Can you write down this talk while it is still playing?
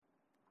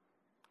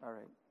All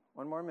right,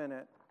 one more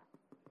minute.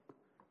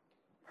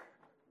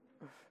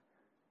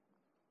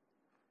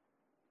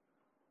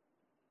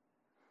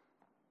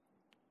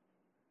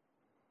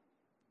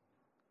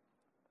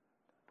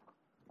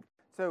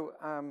 So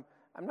I'm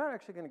not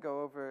actually going to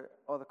go over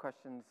all the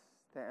questions,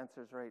 the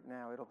answers right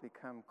now. It'll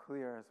become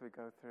clear as we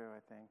go through,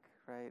 I think,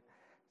 right?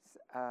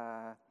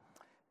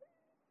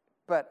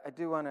 But I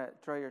do want to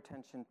draw your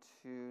attention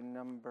to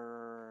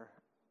number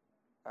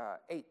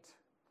 8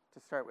 to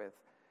start with.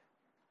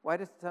 Why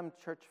do some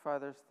church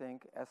fathers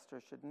think Esther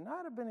should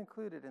not have been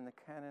included in the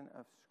canon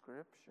of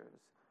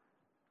scriptures?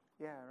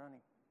 Yeah,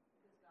 Ronnie.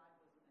 Because God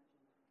was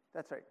mentioned.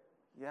 That's right.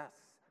 Yes.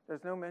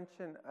 There's no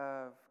mention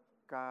of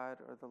God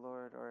or the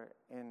Lord or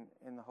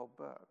in the whole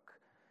book.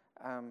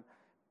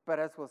 But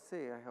as we'll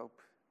see, I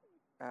hope,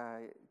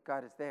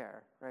 God is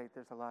there, right?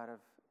 There's a lot of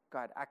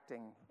God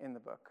acting in the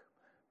book,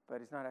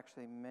 but he's not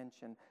actually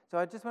mentioned. So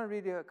I just want to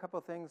read you a couple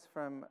of things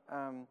from,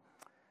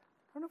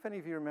 I don't know if any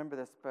of you remember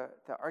this, but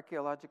the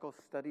Archaeological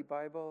Study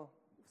Bible.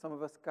 Some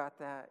of us got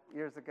that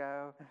years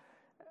ago,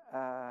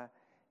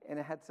 and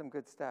it had some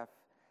good stuff.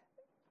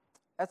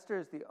 Esther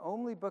is the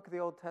only book of the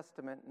Old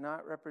Testament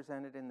not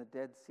represented in the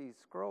Dead Sea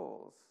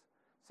Scrolls,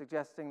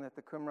 suggesting that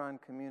the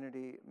Qumran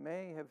community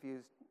may have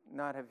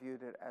not have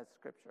viewed it as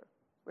scripture.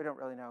 We don't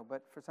really know,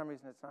 but for some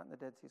reason it's not in the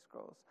Dead Sea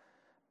Scrolls.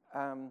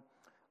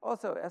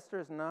 Also,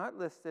 Esther is not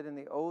listed in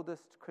the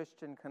oldest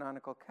Christian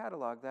canonical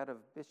catalog, that of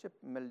Bishop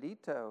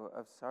Melito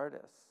of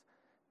Sardis,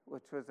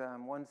 which was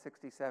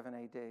 167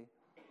 AD.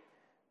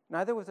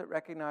 Neither was it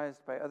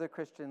recognized by other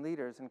Christian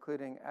leaders,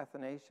 including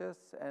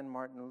Athanasius and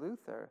Martin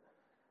Luther,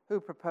 who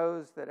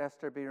proposed that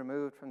Esther be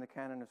removed from the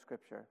canon of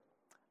Scripture.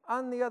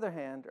 On the other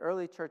hand,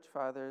 early church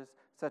fathers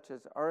such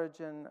as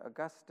Origen,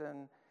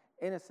 Augustine,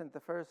 Innocent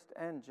I,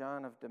 and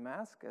John of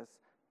Damascus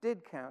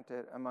did count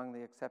it among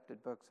the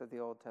accepted books of the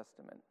Old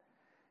Testament.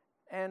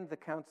 And the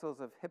councils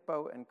of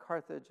Hippo and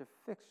Carthage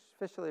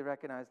officially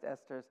recognized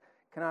Esther's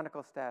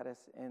canonical status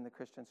in the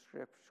Christian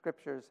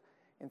scriptures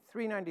in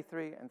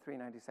 393 and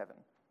 397.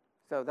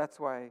 So that's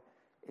why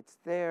it's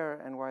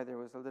there and why there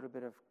was a little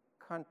bit of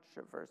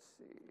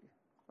controversy.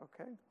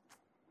 Okay?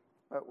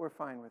 But we're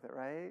fine with it,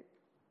 right?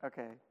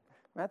 Okay.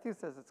 Matthew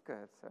says it's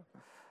good, so.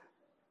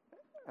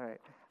 All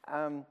right.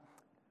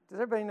 Does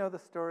everybody know the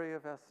story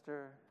of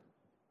Esther?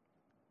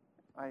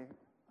 I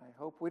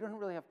hope. We don't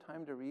really have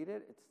time to read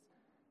it. It's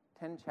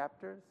 10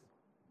 chapters.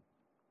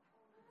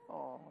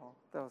 Oh,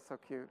 that was so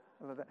cute.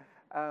 I love that.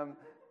 I'm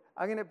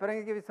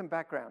gonna give you some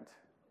background.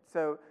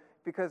 So,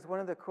 because one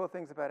of the cool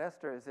things about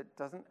Esther is it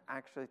doesn't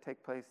actually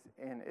take place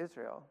in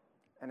Israel,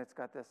 and it's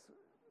got this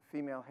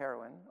female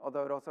heroine,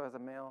 although it also has a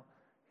male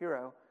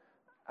hero.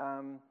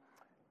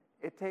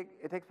 It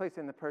takes place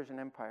in the Persian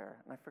Empire,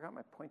 and I forgot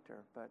my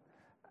pointer, but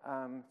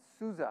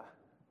Susa,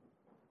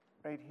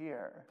 right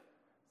here.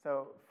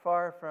 So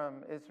far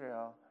from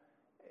Israel,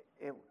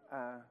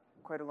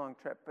 quite a long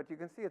trip, but you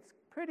can see it's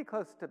pretty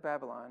close to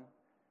Babylon,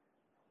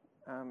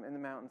 in the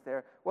mountains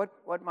there.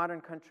 What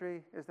modern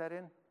country is that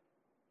in?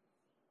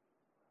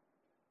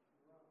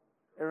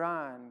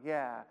 Iran,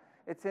 yeah.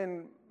 It's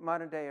in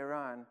modern-day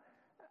Iran.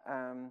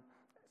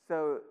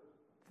 So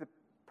the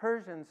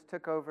Persians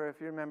took over, if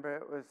you remember,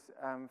 it was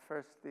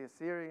first the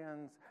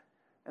Assyrians,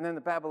 and then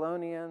the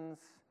Babylonians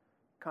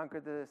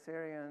conquered the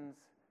Assyrians,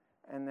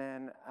 and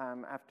then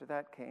after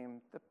that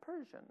came the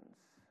Persians,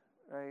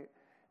 right?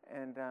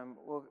 And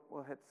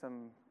we'll hit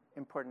some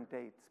important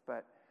dates,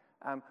 but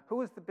who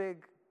was the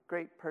big,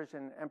 great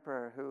Persian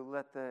emperor who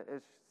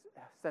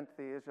sent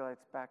the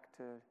Israelites back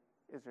to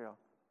Israel?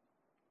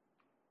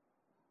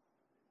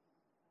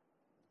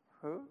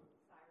 Who?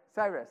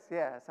 Cyrus,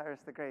 yeah, Cyrus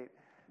the Great.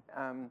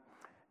 And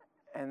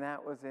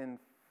that was in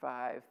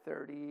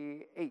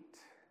 538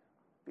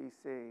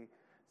 BC.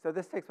 So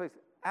this takes place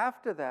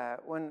after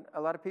that, when a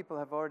lot of people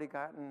have already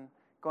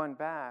gone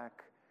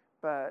back,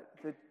 but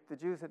the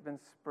Jews had been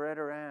spread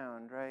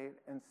around, right?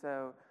 And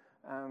so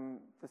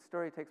the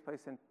story takes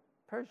place in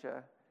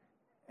Persia,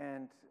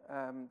 and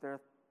there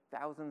are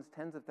thousands,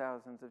 tens of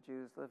thousands of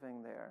Jews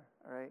living there,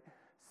 all right?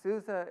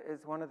 Susa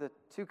is one of the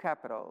two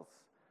capitals.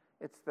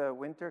 It's the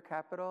winter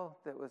capital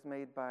that was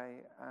made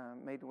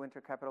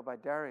winter capital by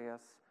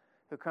Darius,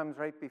 who comes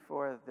right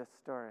before this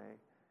story.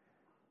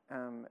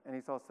 And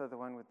he's also the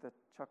one with the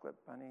chocolate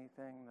bunny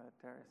thing, the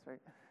Darius,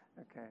 right?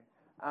 Okay.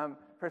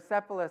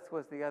 Persepolis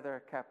was the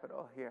other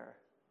capital here.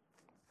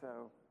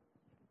 So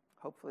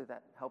hopefully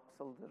that helps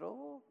a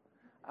little.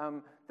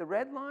 The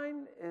red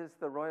line is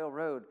the Royal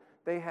Road.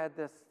 They had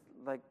this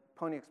like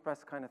Pony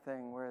Express kind of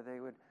thing where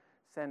they would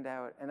send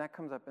out, and that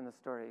comes up in the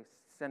story,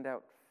 send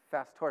out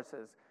fast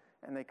horses,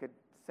 and they could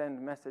send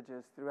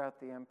messages throughout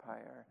the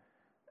empire.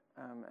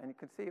 And you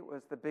can see it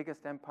was the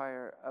biggest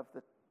empire of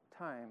the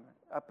time.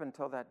 Up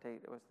until that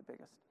date, it was the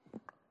biggest.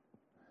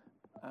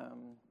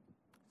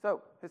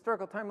 So,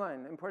 historical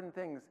timeline, important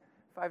things.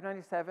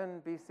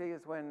 597 BC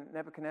is when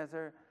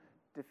Nebuchadnezzar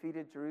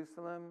defeated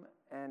Jerusalem,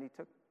 and he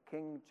took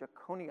King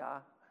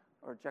Jeconiah,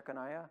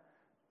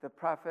 the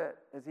prophet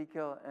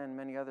Ezekiel, and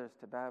many others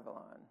to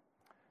Babylon.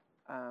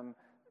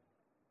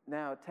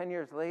 Now, 10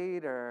 years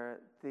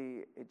later,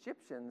 the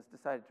Egyptians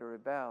decided to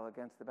rebel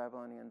against the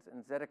Babylonians,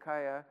 and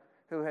Zedekiah,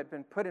 who had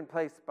been put in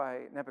place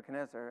by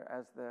Nebuchadnezzar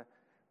as the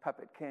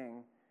puppet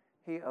king,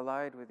 he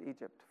allied with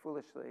Egypt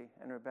foolishly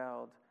and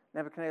rebelled.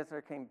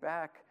 Nebuchadnezzar came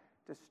back,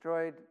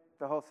 destroyed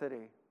the whole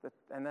city,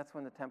 and that's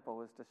when the temple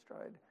was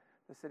destroyed.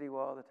 The city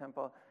wall, the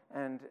temple,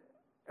 and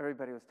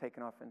everybody was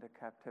taken off into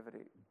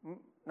captivity.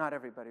 Not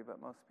everybody,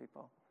 but most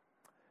people.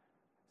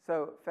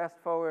 So fast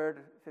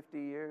forward 50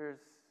 years,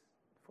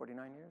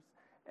 49 years,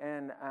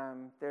 and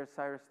there's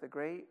Cyrus the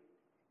Great.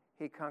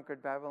 He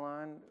conquered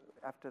Babylon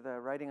after the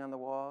writing on the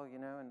wall,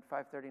 in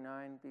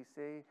 539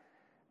 BC,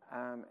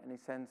 and he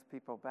sends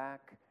people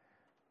back.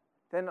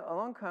 Then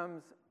along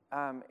comes,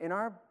 in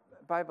our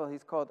Bible,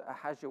 he's called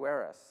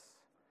Ahasuerus,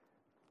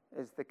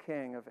 is the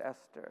king of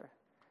Esther,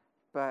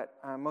 but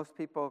most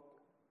people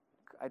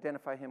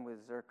identify him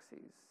with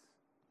Xerxes,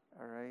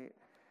 all right?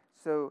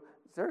 So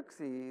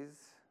Xerxes,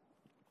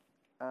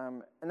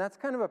 and that's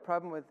kind of a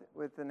problem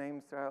with the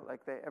names throughout,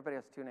 like everybody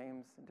has two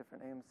names and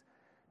different names,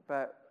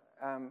 but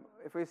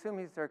if we assume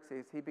he's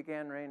Xerxes, he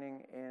began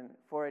reigning in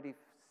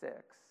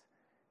 486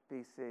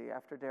 BC,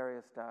 after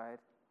Darius died.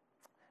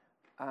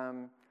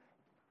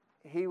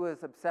 He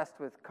was obsessed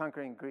with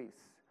conquering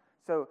Greece.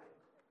 So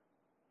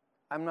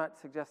I'm not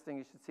suggesting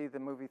you should see the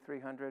movie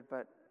 300,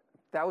 but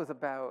that was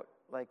about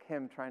like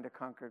him trying to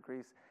conquer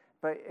Greece.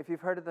 But if you've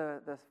heard of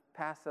the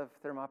pass of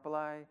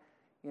Thermopylae,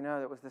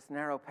 it was this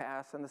narrow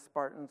pass, and the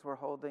Spartans were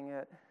holding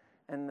it.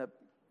 And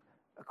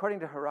according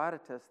to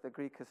Herodotus, the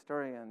Greek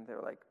historian, there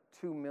were like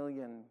 2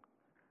 million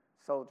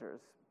soldiers,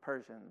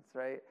 Persians,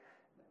 right?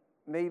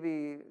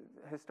 Maybe,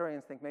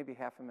 historians think maybe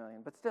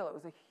 500,000. But still, it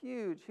was a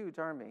huge, huge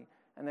army.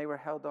 And they were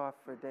held off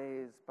for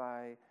days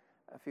by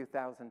a few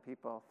thousand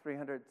people,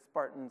 300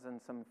 Spartans and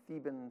some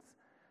Thebans.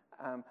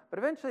 But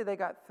eventually they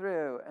got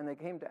through, and they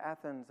came to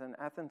Athens, and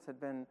Athens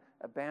had been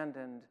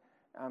abandoned.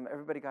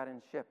 Everybody got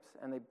in ships,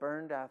 and they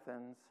burned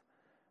Athens.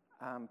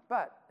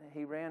 But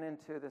he ran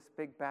into this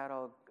big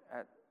battle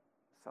at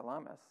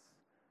Salamis,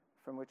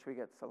 from which we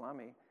get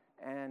salami,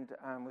 and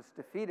was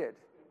defeated.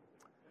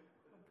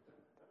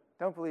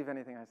 Don't believe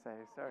anything I say,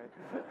 sorry.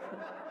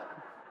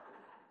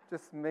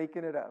 Just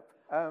making it up.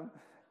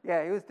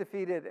 He was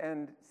defeated,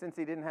 and since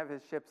he didn't have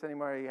his ships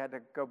anymore, he had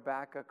to go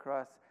back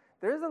across.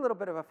 There is a little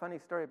bit of a funny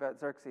story about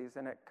Xerxes,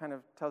 and it kind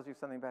of tells you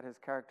something about his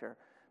character.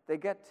 They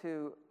get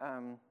to, I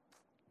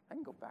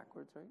can go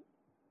backwards, right?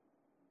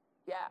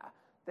 Yeah,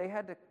 they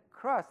had to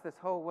cross this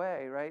whole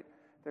way, right?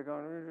 They're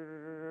going,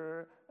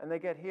 and they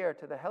get here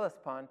to the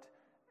Hellespont,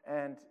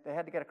 and they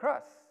had to get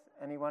across,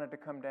 and he wanted to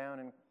come down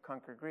and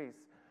conquer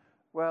Greece.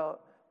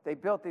 Well, they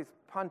built these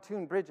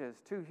pontoon bridges,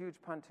 2 huge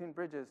pontoon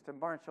bridges to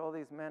march all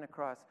these men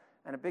across,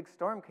 and a big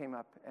storm came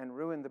up and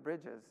ruined the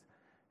bridges.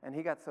 And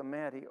he got so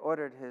mad, he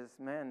ordered his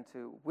men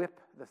to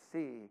whip the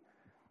sea.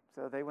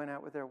 So they went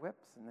out with their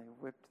whips, and they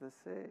whipped the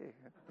sea.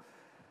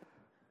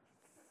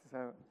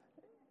 So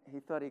he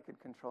thought he could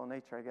control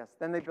nature, I guess.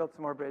 Then they built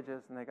some more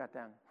bridges, and they got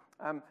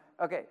down.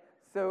 Okay,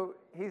 so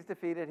he's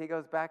defeated. He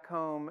goes back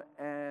home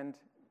and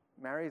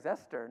marries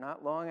Esther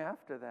not long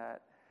after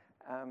that.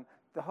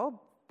 The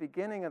whole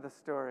beginning of the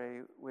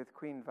story with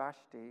Queen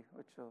Vashti,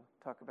 which we'll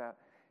talk about,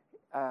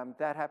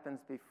 that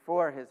happens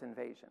before his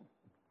invasion.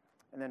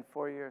 And then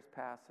 4 years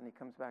pass, and he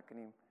comes back and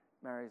he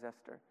marries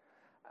Esther.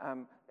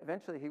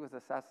 Eventually, he was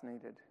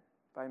assassinated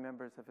by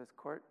members of his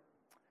court.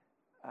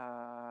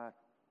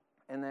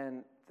 And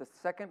then the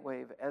second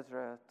wave,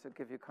 Ezra, to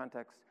give you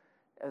context,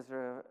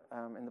 Ezra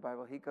in the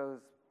Bible, he goes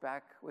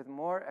back with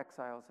more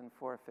exiles in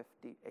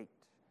 458.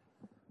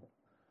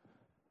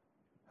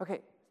 Okay,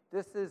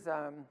 this is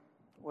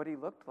what he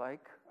looked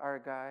like, our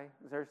guy,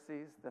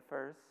 Xerxes the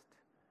First.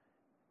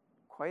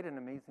 Quite an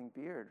amazing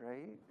beard,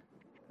 right?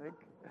 Like,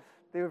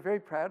 they were very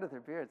proud of their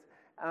beards.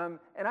 And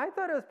I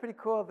thought it was pretty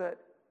cool that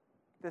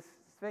this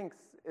Sphinx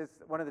is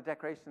one of the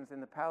decorations in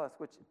the palace,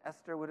 which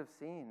Esther would have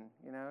seen.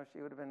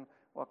 She would have been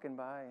walking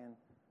by and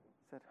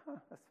said,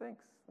 a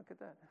Sphinx, look at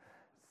that.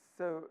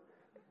 So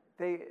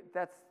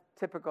that's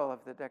typical of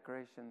the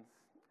decorations.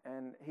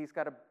 And he's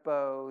got a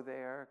bow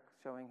there,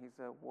 showing he's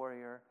a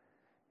warrior,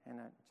 and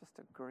just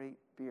a great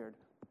beard.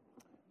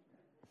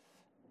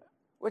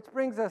 Which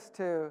brings us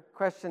to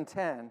question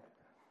 10,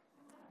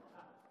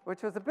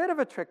 which was a bit of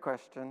a trick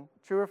question.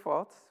 True or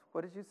false?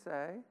 What did you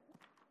say?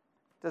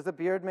 Does a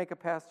beard make a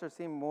pastor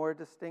seem more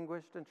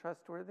distinguished and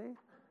trustworthy?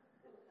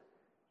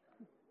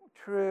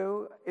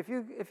 True. If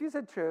you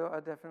said true,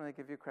 I'll definitely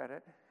give you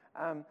credit.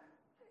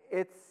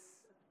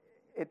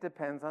 It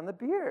depends on the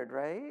beard,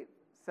 right?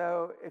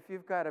 So if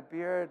you've got a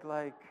beard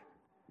like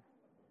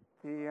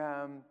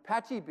the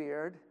patchy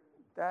beard,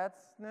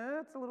 that's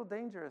a little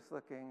dangerous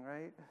looking,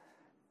 right?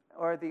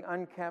 Or the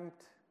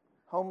unkempt,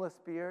 homeless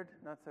beard,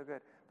 not so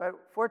good. But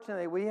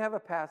fortunately, we have a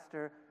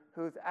pastor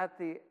who's at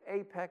the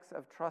apex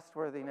of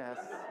trustworthiness.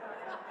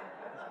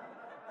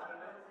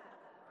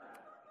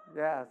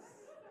 Yes.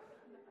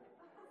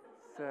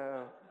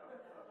 So.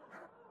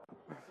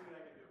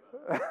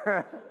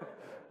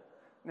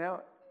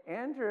 Now,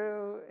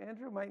 Andrew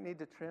might need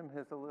to trim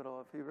his a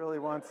little if he really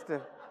wants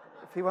to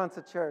if he wants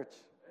a church,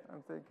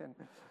 I'm thinking.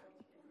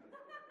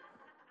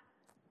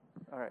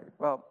 All right,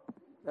 well,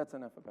 that's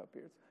enough about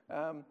beards.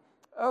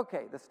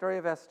 Okay, the story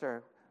of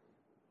Esther.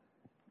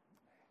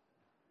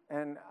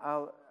 And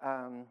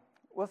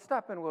we'll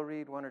stop and we'll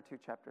read 1 or 2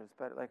 chapters,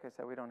 but like I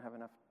said, we don't have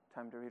enough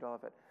time to read all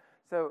of it.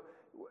 So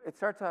it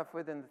starts off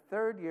within the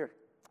 3rd year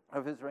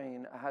of his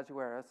reign,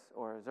 Ahasuerus,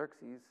 or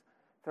Xerxes,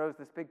 throws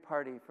this big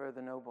party for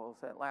the nobles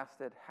that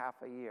lasted half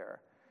a year.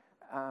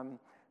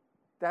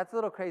 That's a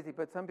little crazy,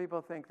 but some people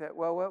think that,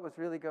 well, what was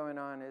really going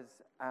on is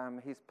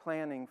he's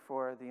planning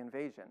for the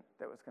invasion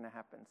that was going to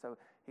happen. So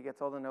he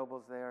gets all the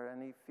nobles there,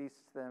 and he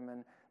feasts them,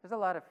 and there's a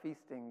lot of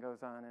feasting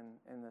goes on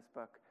in this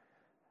book.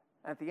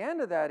 At the end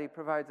of that, he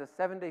provides a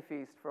 7-day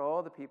feast for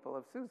all the people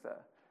of Susa.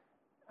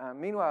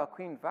 Meanwhile,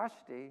 Queen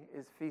Vashti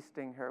is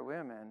feasting her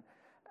women.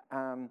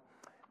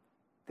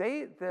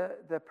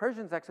 The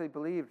Persians actually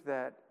believed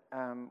that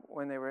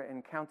when they were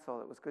in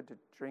council, it was good to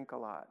drink a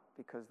lot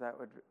because that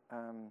would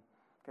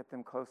get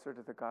them closer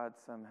to the gods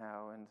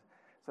somehow. And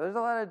so there's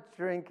a lot of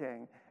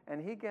drinking,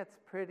 and he gets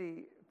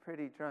pretty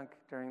drunk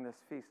during this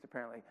feast,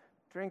 apparently.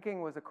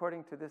 Drinking was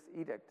according to this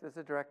edict. This is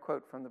a direct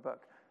quote from the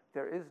book.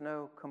 There is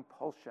no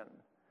compulsion.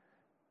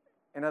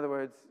 In other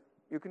words,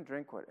 you can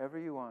drink whatever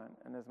you want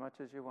and as much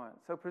as you want.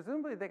 So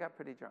presumably they got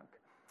pretty drunk.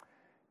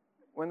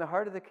 When the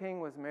heart of the king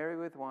was merry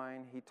with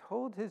wine, he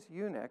told his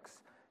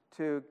eunuchs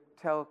to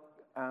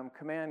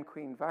command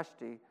Queen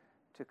Vashti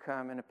to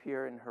come and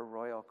appear in her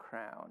royal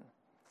crown.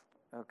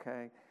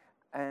 Okay?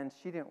 And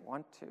she didn't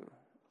want to.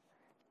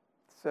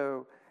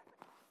 So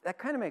that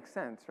kind of makes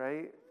sense,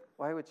 right?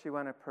 Why would she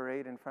want to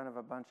parade in front of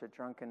a bunch of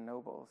drunken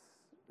nobles,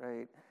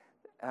 right?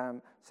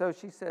 So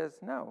she says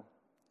no.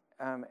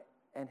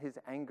 And his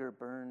anger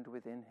burned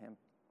within him.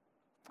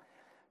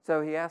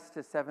 So he asked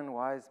his 7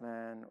 wise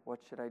men, what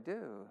should I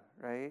do,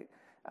 right?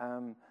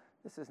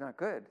 This is not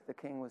good. The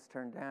king was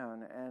turned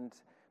down. And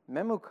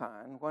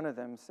Memucan, one of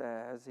them,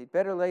 says, he'd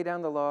better lay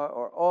down the law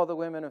or all the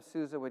women of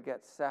Susa would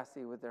get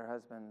sassy with their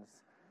husbands.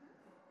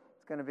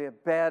 It's going to be a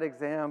bad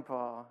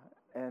example.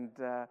 And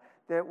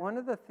one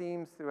of the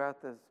themes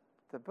throughout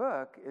the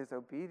book is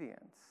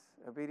obedience.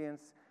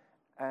 Obedience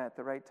at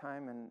the right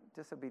time and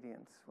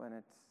disobedience when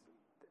it's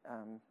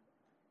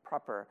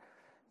proper.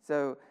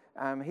 So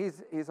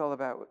he's all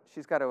about,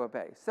 she's got to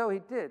obey. So he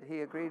did.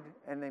 He agreed,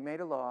 and they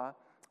made a law,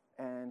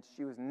 and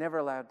she was never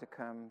allowed to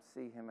come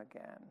see him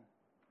again,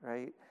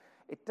 right?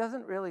 It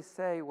doesn't really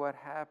say what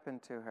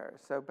happened to her.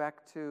 So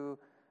back to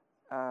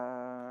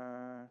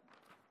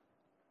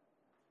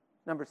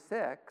number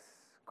 6,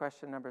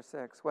 question number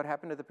 6. What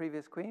happened to the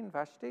previous queen,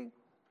 Vashti?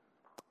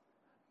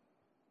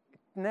 It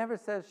never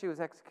says she was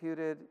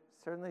executed.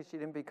 Certainly she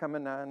didn't become a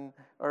nun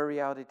or a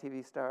reality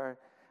TV star.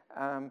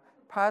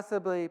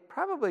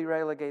 Probably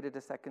relegated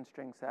to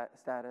second-string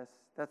status.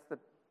 That's the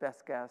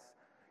best guess,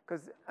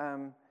 because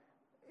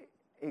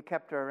he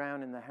kept her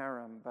around in the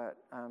harem, but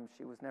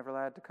she was never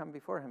allowed to come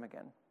before him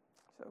again.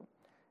 So,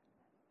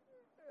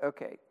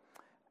 okay,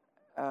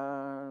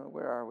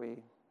 where are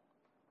we?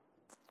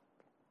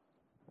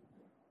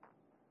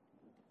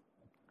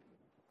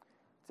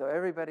 So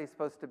every man's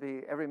supposed to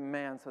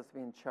be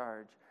in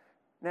charge.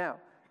 Now,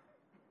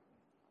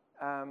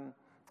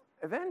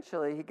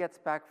 eventually, he gets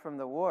back from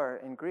the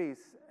war in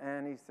Greece,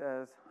 and he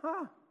says,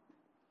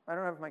 I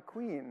don't have my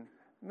queen,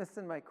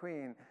 missing my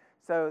queen.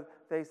 So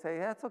they say,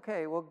 that's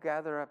okay, we'll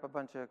gather up a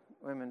bunch of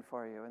women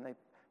for you. And they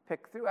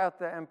pick throughout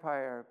the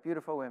empire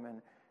beautiful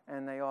women,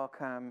 and they all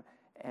come,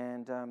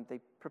 and they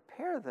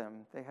prepare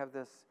them. They have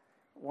this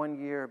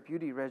 1-year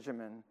beauty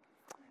regimen.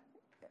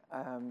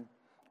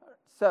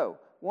 So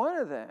one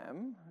of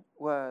them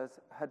was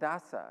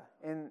Hadassah.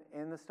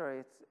 In the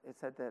story, it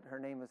said that her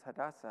name was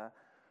Hadassah,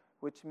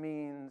 which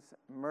means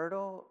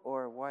myrtle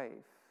or wife.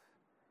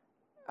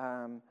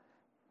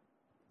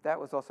 That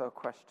was also a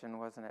question,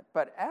 wasn't it?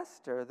 But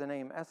Esther, the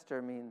name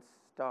Esther means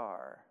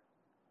star.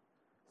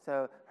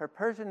 So her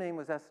Persian name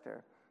was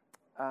Esther.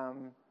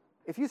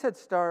 If you said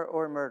star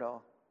or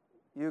myrtle,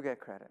 you get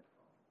credit.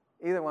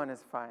 Either one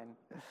is fine.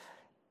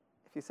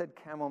 If you said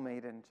camel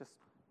maiden, just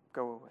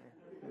go away.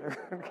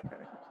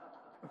 Okay.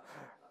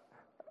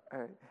 All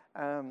right.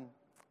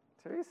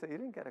 Teresa, you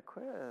didn't get a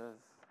quiz.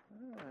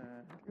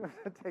 You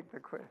have to take the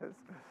quiz.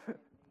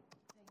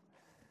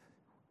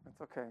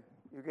 That's okay.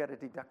 You get a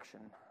deduction.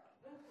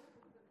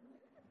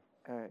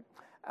 All right.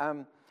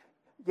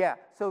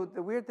 So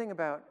the weird thing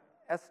about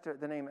Esther,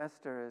 the name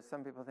Esther, is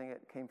some people think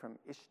it came from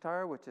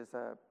Ishtar, which is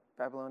a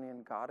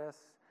Babylonian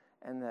goddess,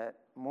 and that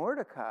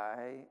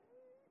Mordecai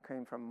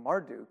came from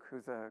Marduk,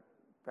 who's a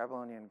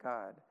Babylonian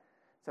god.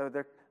 So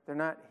they're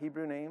not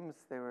Hebrew names.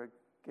 They were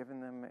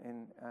given them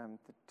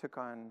took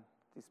on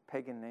these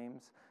pagan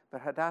names.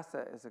 But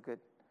Hadassah is a good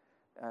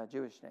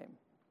Jewish name.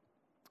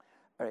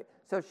 All right,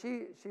 so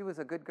she was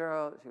a good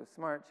girl. She was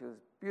smart. She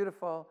was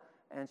beautiful,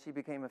 and she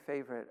became a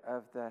favorite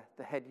of the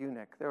head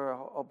eunuch. There were a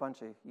whole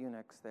bunch of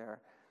eunuchs there.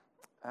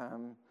 I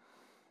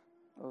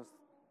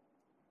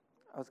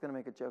was going to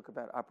make a joke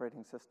about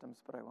operating systems,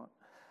 but I won't.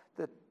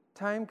 The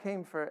time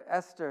came for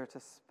Esther to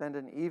spend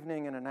an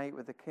evening and a night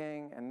with the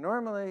king, and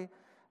normally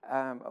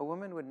a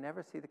woman would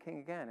never see the king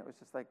again. It was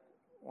just like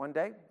one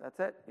day, that's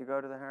it. You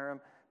go to the harem.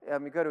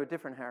 You go to a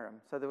different harem.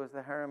 So there was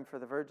the harem for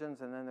the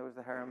virgins, and then there was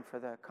the harem for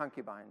the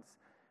concubines.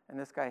 And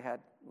this guy had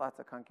lots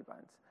of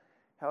concubines.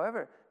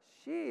 However,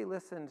 she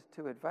listened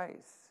to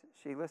advice.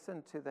 She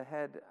listened to the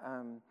head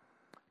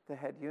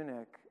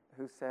eunuch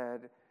who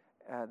said,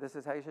 this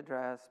is how you should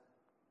dress.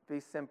 Be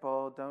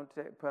simple. Don't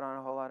put on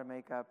a whole lot of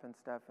makeup and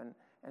stuff. And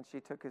she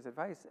took his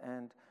advice.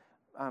 And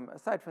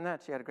aside from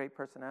that, she had a great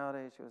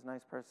personality. She was a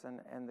nice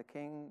person. And the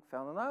king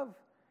fell in love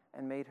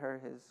and made her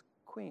his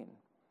queen.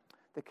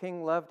 The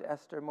king loved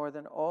Esther more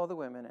than all the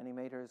women, and he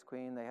made her his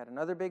queen. They had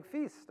another big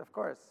feast, of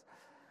course.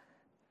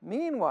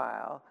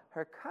 Meanwhile,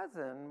 her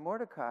cousin,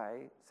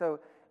 Mordecai, so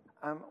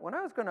when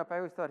I was growing up, I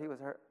always thought he was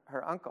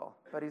her uncle,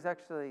 but he's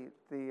actually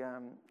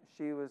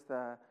she was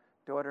the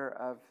daughter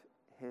of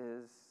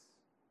his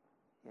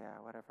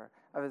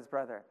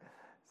brother.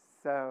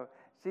 So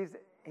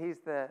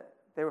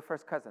they were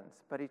first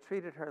cousins, but he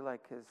treated her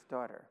like his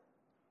daughter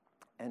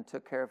and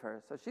took care of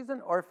her. So she's an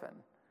orphan,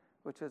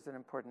 which is an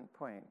important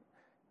point.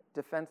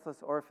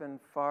 Defenseless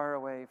orphan far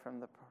away from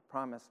the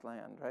promised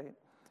land, right?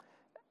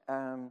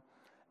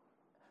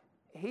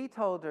 He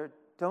told her,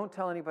 don't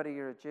tell anybody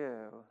you're a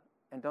Jew,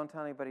 and don't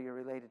tell anybody you're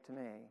related to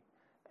me.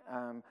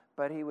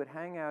 But he would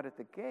hang out at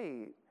the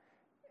gate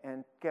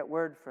and get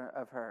word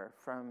of her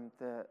from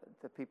the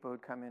people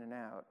who'd come in and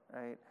out,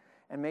 right?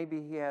 And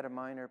maybe he had a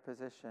minor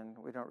position.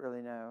 We don't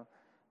really know.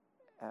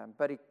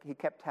 But he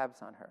kept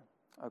tabs on her,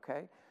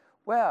 okay?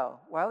 Well,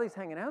 while he's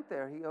hanging out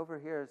there, he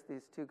overhears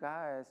these two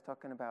guys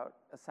talking about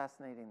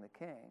assassinating the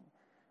king.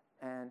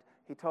 And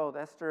he told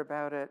Esther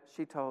about it.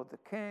 She told the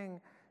king,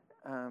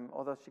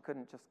 although she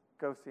couldn't just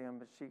go see him,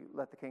 but she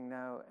let the king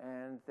know.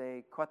 And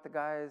they caught the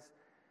guys,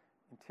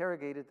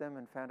 interrogated them,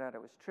 and found out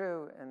it was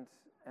true.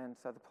 And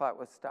so the plot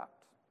was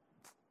stopped.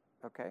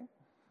 Okay?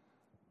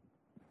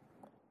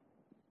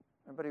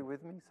 Everybody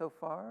with me so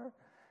far?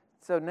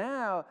 So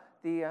now,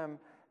 the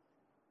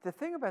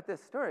thing about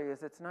this story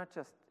is it's not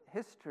just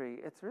history,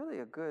 it's really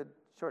a good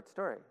short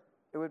story.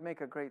 It would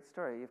make a great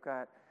story. You've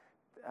got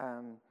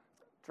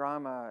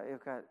drama,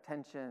 you've got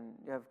tension,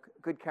 you have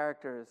good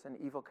characters, an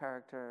evil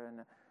character,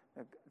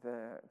 and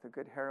the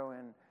good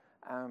heroine.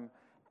 And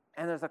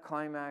there's a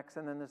climax,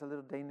 and then there's a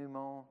little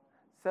denouement.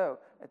 So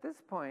at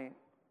this point,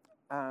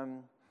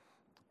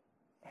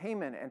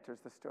 Haman enters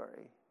the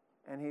story,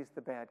 and he's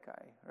the bad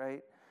guy,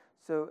 right?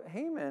 So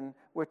Haman,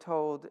 we're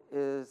told,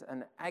 is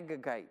an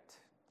Agagite,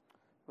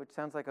 which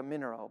sounds like a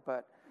mineral,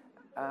 but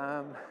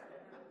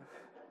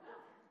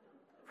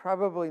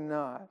probably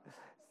not.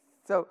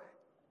 So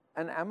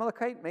an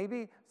Amalekite,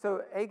 maybe?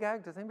 So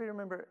Agag, does anybody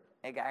remember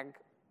Agag?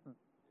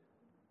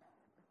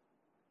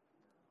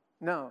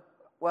 No.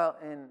 Well,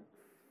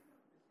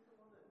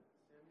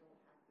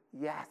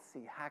 yes,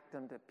 he hacked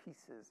them to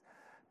pieces.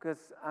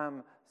 Because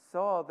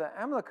Saul, the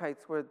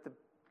Amalekites were the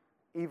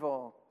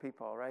evil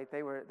people, right?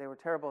 They were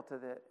terrible to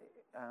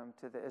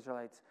the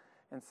Israelites.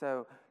 And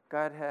so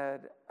God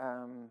had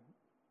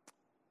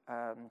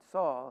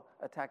Saul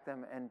attack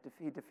them, and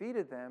he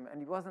defeated them,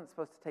 and he wasn't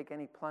supposed to take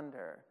any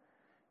plunder,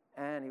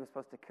 and he was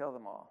supposed to kill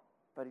them all.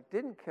 But he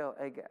didn't kill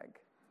Agag,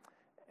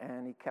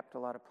 and he kept a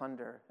lot of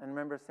plunder. And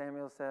remember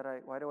Samuel said,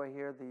 why do I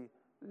hear the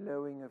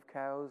lowing of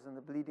cows and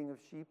the bleating of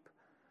sheep?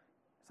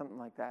 Something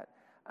like that.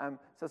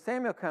 So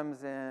Samuel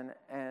comes in,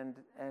 and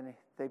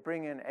they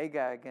bring in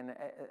Agag, and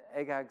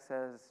Agag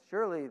says,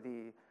 surely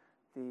the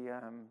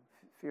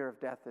fear of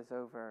death is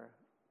over.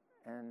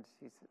 And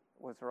he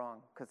was wrong,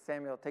 because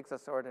Samuel takes a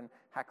sword and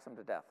hacks him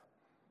to death.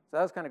 So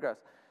that was kind of gross.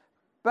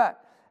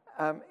 But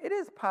it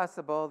is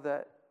possible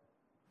that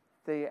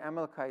the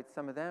Amalekites,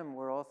 some of them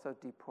were also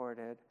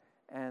deported,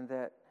 and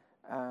that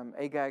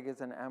Agag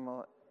is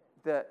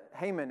that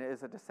Haman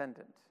is a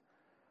descendant.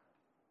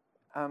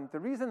 The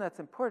reason that's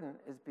important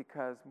is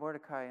because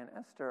Mordecai and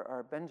Esther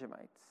are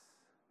Benjamites.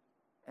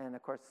 And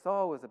of course,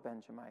 Saul was a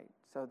Benjamite.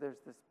 So there's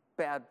this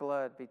bad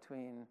blood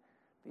between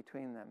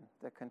them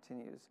that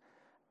continues.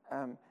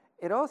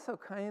 It also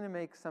kind of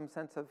makes some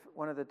sense of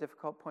one of the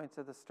difficult points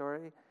of the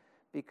story,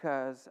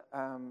 because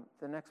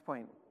the next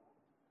point,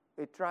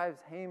 it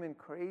drives Haman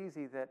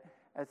crazy that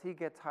as he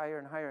gets higher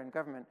and higher in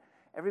government,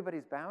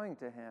 everybody's bowing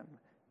to him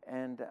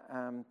and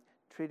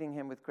treating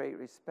him with great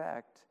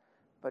respect.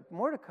 But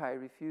Mordecai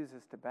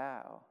refuses to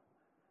bow.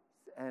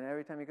 And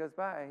every time he goes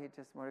by,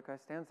 Mordecai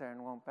stands there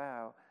and won't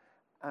bow.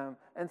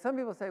 And some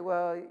people say,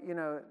 well,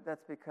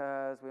 that's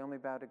because we only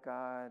bow to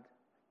God.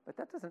 But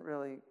that doesn't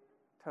really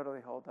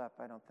totally hold up,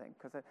 I don't think.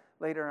 Because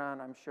later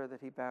on, I'm sure that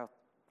he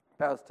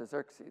bows to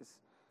Xerxes.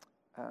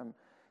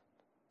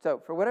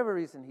 So for whatever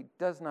reason, he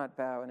does not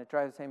bow, and it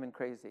drives Haman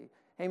crazy.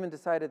 Haman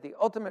decided the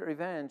ultimate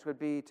revenge would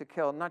be to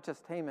kill not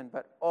just Haman,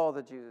 but all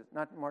the Jews.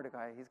 Not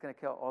Mordecai. He's going to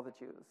kill all the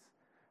Jews.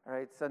 All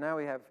right, so now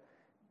we have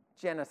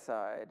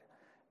genocide.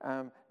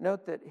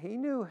 Note that he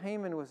knew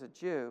Haman was a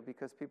Jew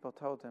because people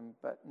told him,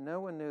 but no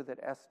one knew that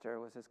Esther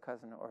was his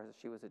cousin or that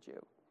she was a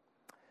Jew.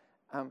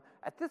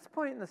 At this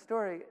point in the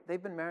story,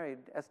 they've been married,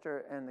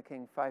 Esther and the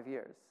king, 5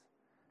 years.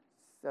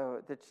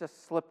 So it's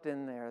just slipped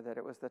in there that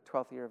it was the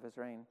 12th year of his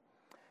reign.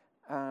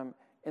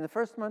 In the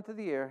first month of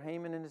the year,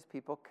 Haman and his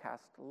people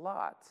cast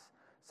lots.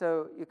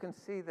 So you can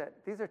see that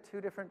these are two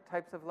different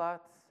types of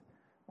lots.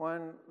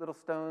 One, little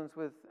stones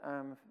with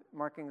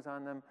markings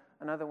on them.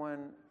 Another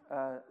one,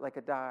 like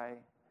a die.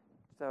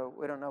 So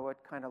we don't know what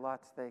kind of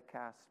lots they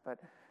cast, but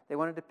they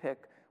wanted to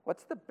pick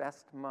what's the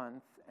best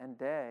month and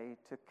day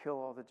to kill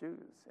all the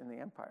Jews in the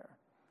empire.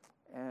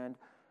 And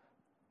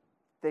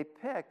they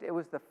picked, it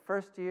was the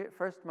first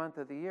month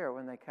of the year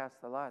when they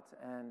cast the lots,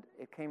 and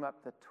it came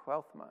up the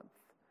 12th month.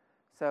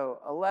 So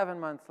 11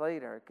 months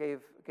later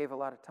gave a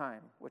lot of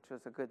time, which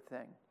was a good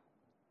thing.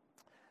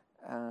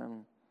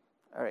 All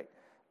right.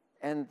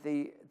 And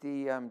the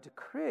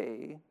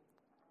decree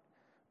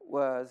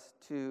was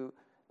to,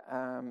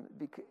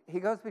 he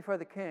goes before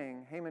the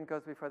king, Haman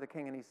goes before the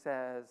king, and he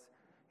says,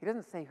 he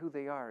doesn't say who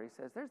they are. He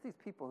says, there's these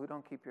people who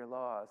don't keep your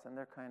laws, and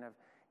they're kind of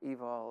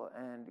evil,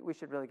 and we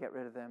should really get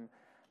rid of them.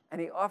 And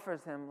he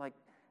offers him like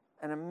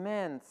an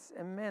immense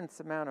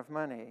amount of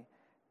money.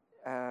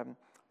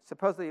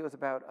 Supposedly it was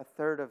about a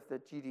third of the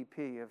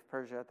GDP of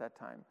Persia at that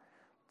time.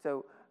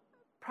 So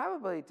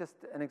probably just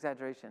an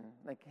exaggeration.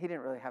 Like, he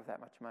didn't really have that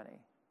much money.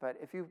 But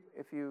if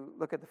you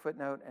look at the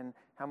footnote and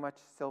how much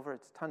silver,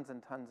 it's tons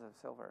and tons of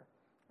silver,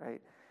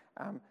 right?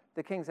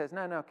 The king says,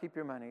 no, keep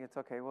your money. It's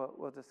okay.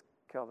 We'll just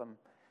kill them.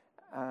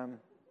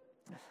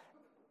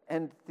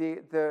 And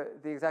the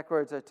exact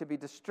words are to be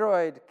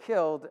destroyed,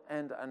 killed,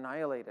 and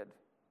annihilated,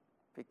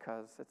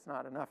 because it's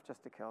not enough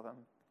just to kill them.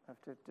 You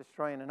have to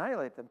destroy and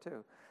annihilate them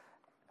too.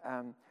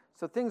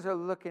 So things are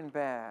looking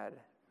bad,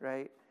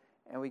 right?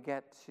 And we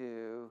get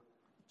to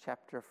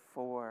chapter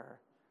 4.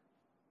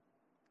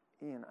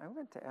 Ian, I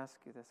wanted to ask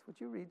you this.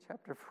 Would you read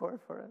chapter 4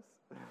 for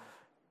us?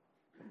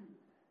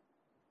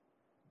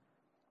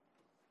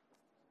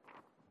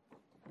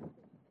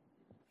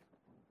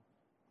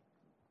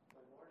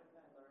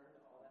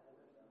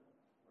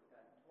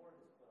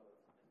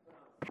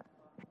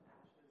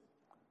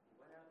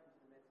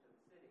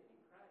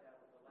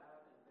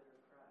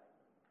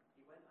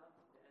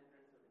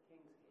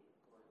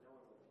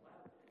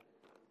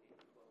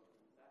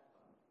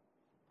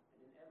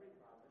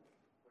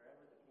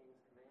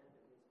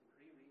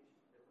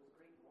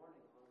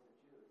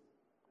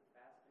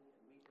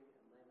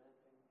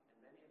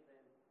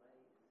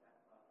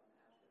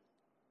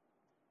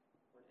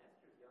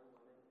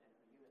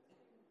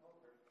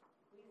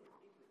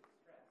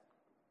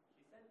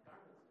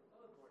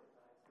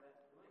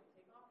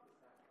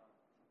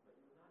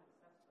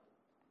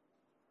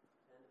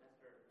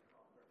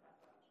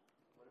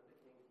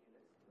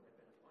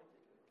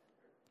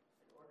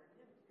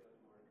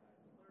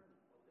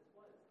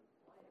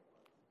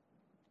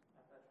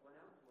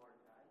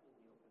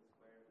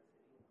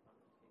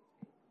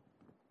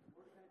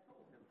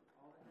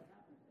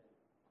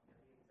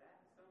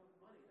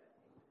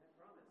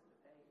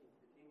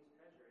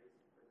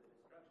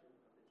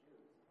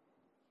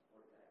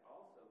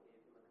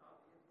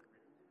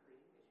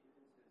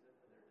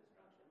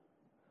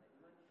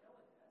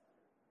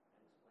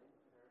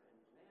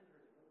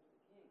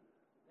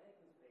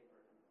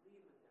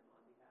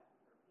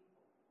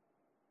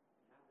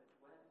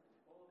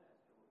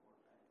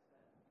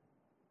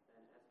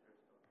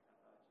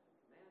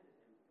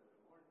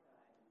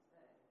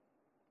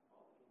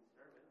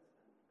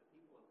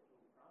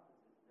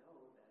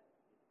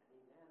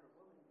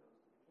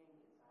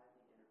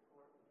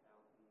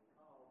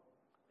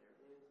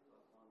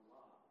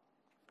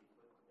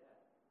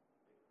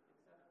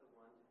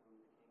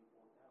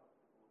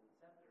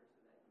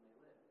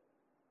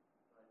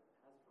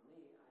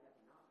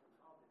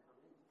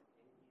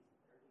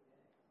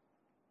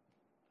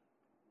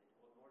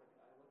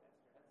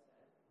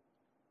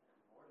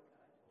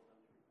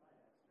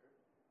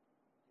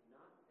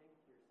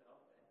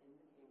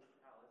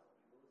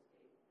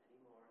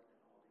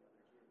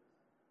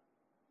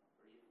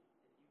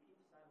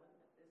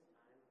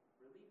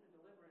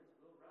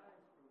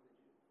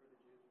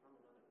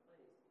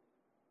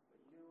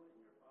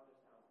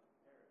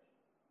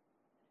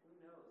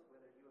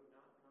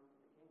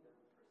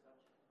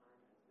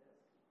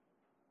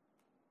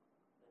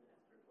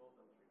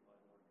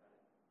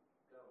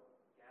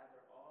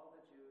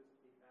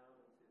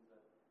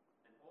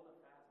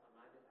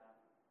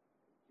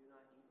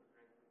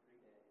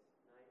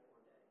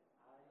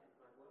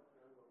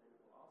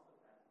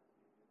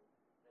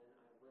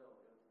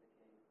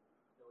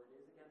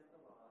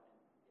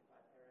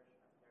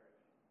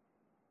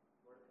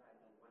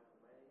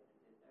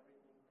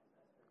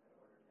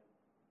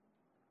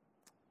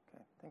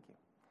 Thank you.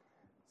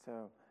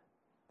 So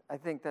I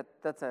think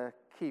that's a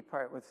key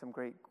part with some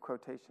great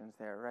quotations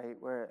there, right?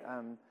 Where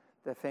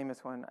the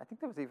famous one, I think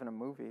there was even a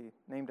movie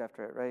named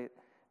after it, right?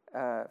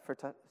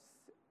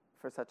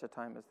 For such a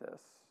time as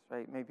this,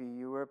 right? Maybe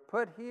you were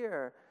put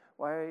here.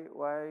 Why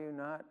are you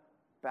not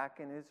back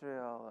in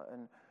Israel?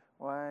 And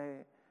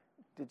why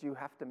did you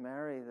have to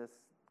marry this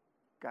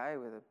guy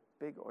with a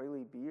big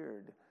oily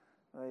beard,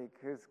 like,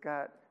 who's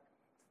got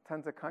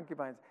tons of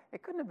concubines?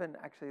 It couldn't have been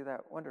actually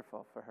that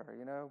wonderful for her,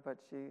 but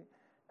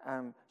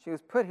she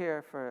was put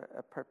here for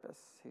a purpose,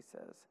 he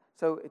says.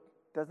 So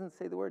doesn't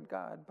say the word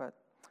God, but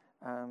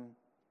it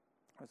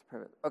was a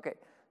privilege. Okay,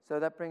 so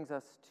that brings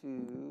us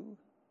to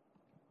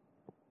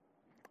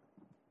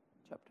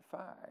chapter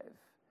 5.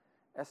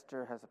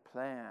 Esther has a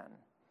plan.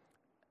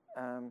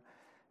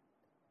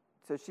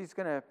 So she's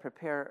going to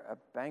prepare a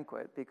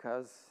banquet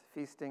because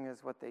feasting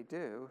is what they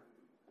do,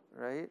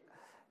 right?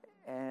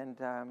 And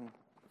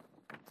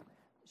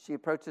she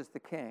approaches the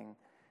king.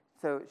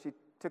 So she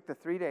took the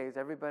 3 days.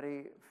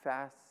 Everybody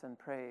fasts and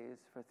prays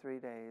for 3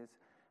 days.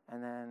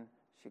 And then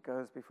she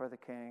goes before the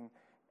king.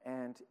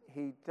 And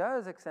he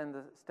does extend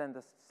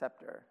the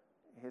scepter.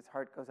 His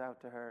heart goes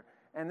out to her.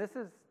 And this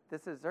is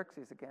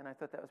Xerxes again. I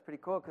thought that was pretty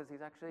cool because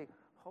he's actually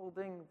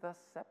holding the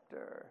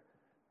scepter.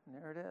 And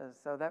there it is.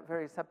 So that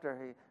very scepter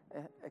he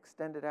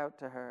extended out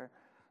to her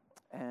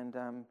and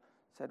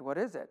said, "What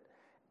is it?"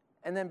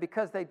 And then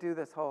because they do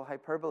this whole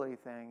hyperbole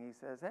thing, he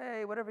says,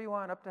 "Hey, whatever you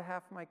want, up to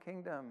half my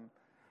kingdom."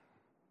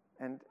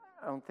 And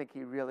I don't think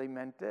he really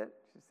meant it.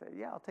 She said,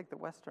 "Yeah, I'll take the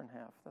western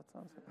half. That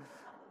sounds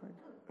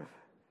good."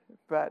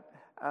 But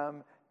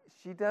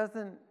she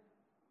doesn't,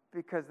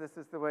 because this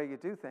is the way you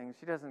do things,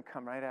 she doesn't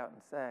come right out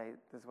and say,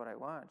 "This is what I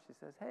want." She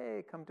says,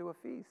 "Hey, come to a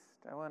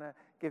feast. I want to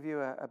give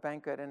you a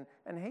banquet." And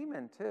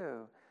Haman,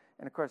 too.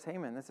 And, of course,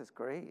 Haman, this is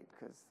great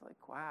because,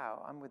 like,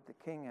 wow, I'm with the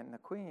king and the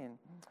queen.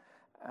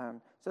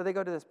 So they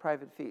go to this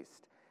private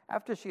feast.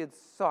 After she had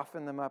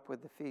softened them up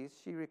with the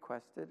feast, she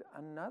requested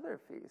another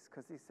feast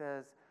because he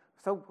says,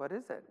 "So what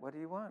is it? What do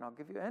you want? I'll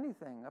give you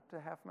anything, up to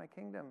half my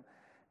kingdom."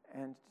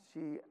 And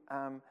she,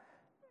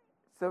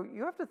 so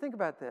you have to think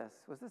about this.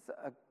 Was this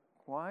a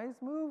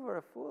wise move or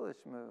a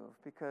foolish move?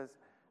 Because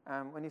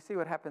when you see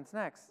what happens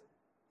next,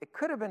 it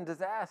could have been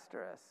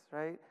disastrous,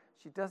 right?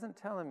 She doesn't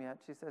tell him yet.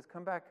 She says,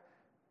 "Come back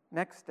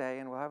next day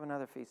and we'll have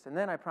another feast. And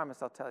then I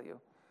promise I'll tell you."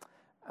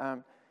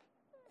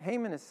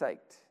 Haman is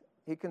psyched.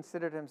 He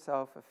considered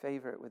himself a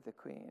favorite with the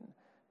queen.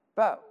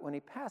 But when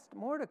he passed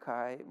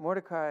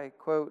Mordecai,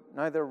 quote,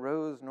 "neither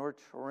rose nor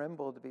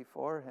trembled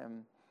before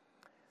him."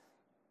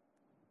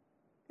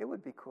 It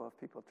would be cool if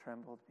people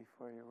trembled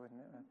before you,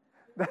 wouldn't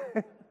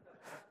it?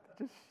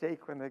 Just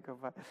shake when they go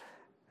by.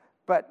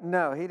 But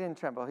no, he didn't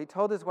tremble. He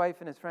told his wife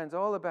and his friends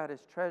all about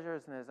his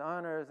treasures and his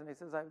honors, and he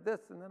says, "I have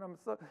this, and then I'm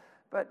so..."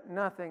 But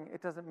nothing,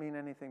 it doesn't mean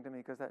anything to me,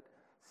 because that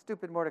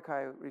stupid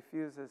Mordecai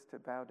refuses to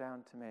bow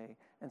down to me.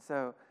 And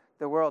so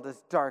the world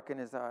is dark in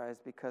his eyes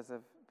because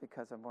of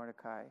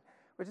Mordecai,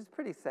 which is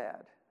pretty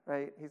sad,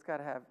 right? He's got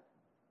to have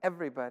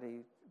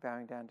everybody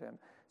bowing down to him.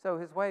 So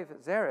his wife,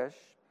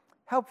 Zeresh,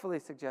 helpfully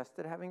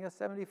suggested having a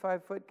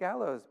 75-foot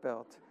gallows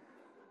built.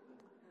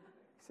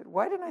 He said,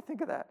 "Why didn't I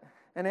think of that?"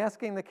 And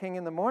asking the king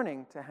in the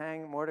morning to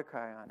hang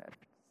Mordecai on it.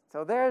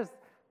 So there's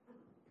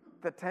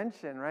the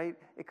tension, right?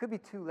 It could be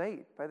too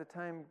late. By the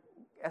time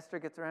Esther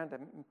gets around to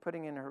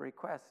putting in her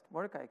request,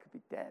 Mordecai could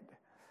be dead.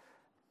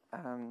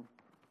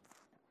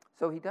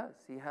 So he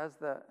does. He has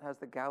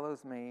the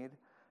gallows made,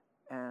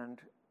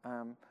 and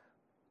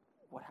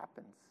what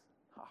happens?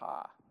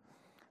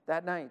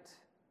 That night,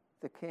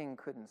 the king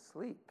couldn't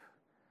sleep.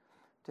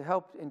 To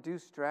help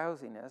induce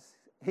drowsiness,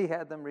 he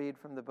had them read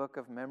from the book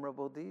of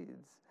memorable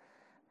deeds.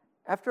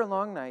 After a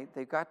long night,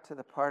 they got to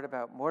the part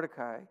about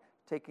Mordecai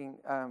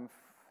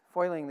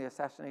foiling the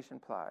assassination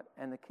plot.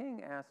 And the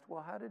king asked,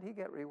 "Well, how did he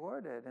get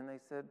rewarded?" And they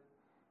said,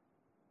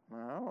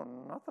 "No,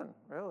 nothing,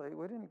 really.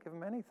 We didn't give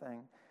him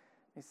anything."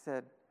 He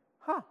said,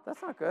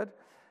 "That's not good."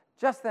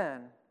 Just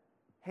then,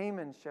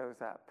 Haman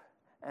shows up.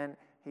 And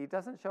he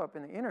doesn't show up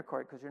in the inner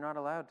court because you're not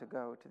allowed to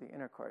go to the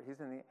inner court.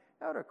 He's in the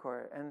outer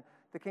court. And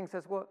the king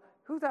says, "Well,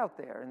 who's out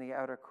there in the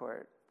outer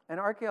court?" And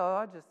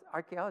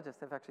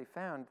archaeologists have actually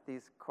found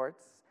these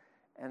courts,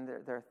 and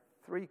there are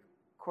 3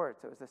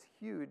 courts. It was this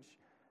huge,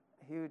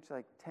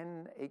 like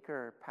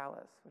 10-acre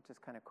palace, which is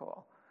kind of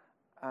cool.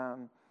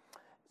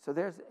 So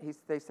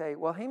they say,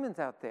 "Well, Haman's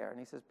out there," and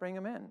he says, "Bring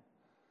him in."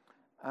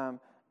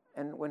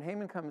 And when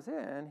Haman comes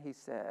in, he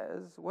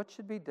says, "What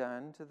should be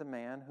done to the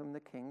man whom the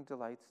king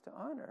delights to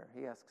honor?"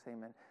 He asks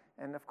Haman.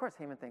 And of course,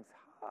 Haman thinks,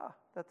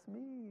 that's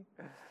me.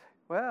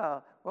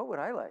 Well, what would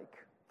I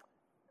like?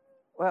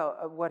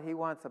 Well, what he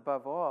wants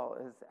above all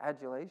is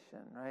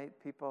adulation, right?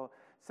 People.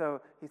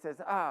 So he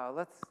says,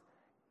 let's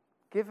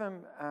give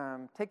him,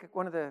 take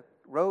one of the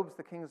robes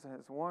the king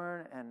has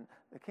worn and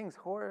the king's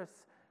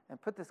horse and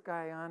put this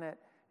guy on it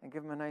and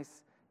give him a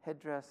nice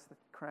headdress, the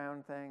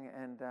crown thing,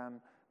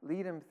 and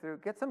lead him through,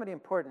 get somebody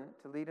important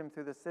to lead him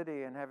through the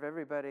city and have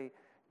everybody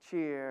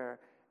cheer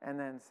and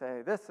then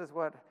say, "This is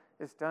what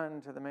is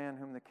done to the man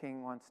whom the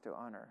king wants to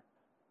honor."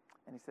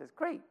 And he says,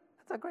 "Great,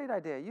 that's a great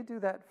idea. You do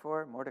that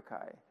for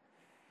Mordecai."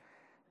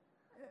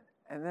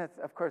 And that,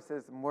 of course,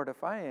 is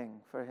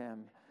mortifying for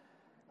him.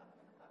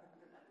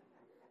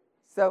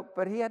 So,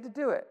 but he had to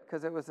do it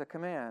because it was a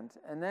command.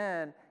 And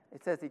then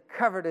it says he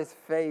covered his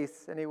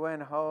face and he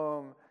went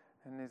home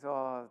and he's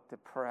all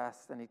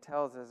depressed and he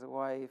tells his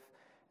wife,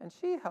 and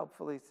she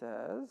helpfully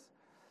says,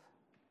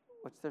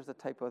 which there's a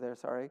typo there,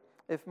 sorry,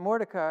 "If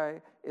Mordecai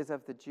is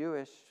of the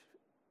Jewish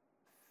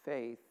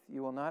faith,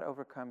 you will not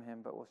overcome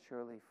him, but will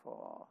surely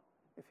fall,"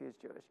 if he is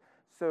Jewish.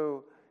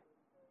 So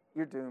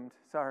you're doomed,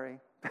 sorry.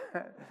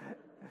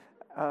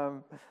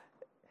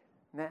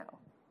 Now,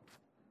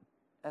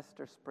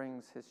 Esther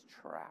springs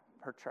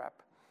her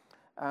trap.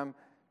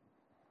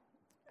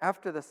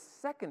 After the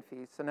second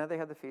feast, so now they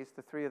have the feast,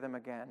 the three of them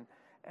again,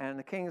 and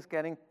the king's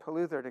getting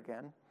polluted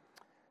again.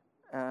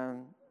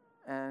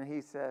 And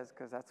he says,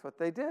 because that's what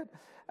they did,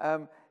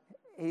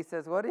 he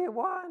says, "What do you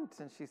want?"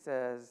 And she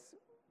says,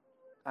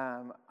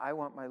 "I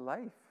want my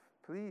life,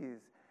 please."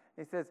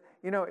 He says,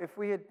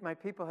 if my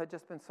people had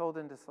just been sold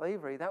into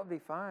slavery, that would be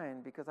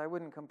fine because I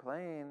wouldn't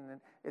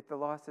complain if the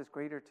loss is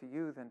greater to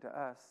you than to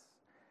us.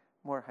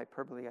 More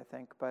hyperbole, I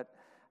think, but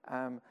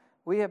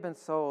we have been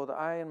sold,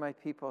 I and my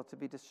people, to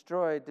be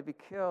destroyed, to be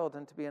killed,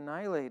 and to be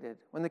annihilated.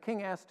 When the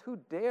king asked who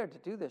dared to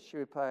do this, she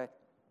replied,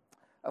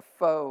 "A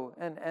foe,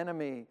 an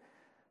enemy,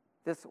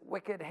 this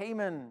wicked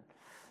Haman."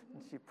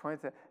 And she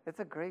points at, it's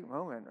a great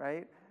moment,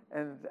 right?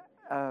 And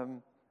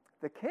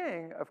the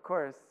king, of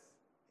course,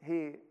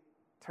 he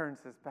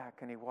turns his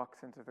back and he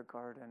walks into the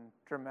garden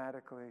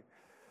dramatically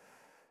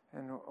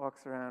and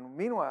walks around.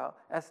 Meanwhile,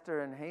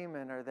 Esther and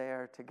Haman are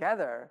there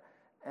together,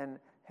 and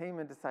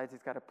Haman decides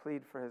he's got to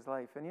plead for his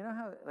life. And you know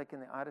how, like in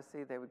the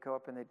Odyssey, they would go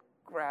up and they'd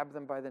grab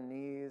them by the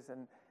knees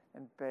and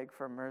beg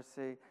for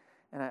mercy?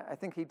 And I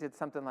think he did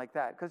something like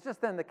that. Because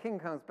just then the king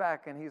comes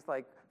back and he's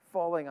like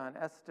falling on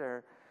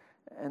Esther.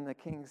 And the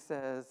king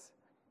says,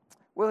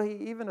 "Will he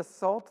even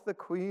assault the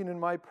queen in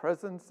my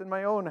presence, in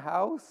my own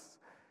house?"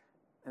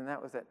 And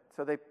that was it.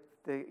 So the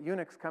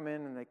eunuchs come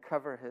in and they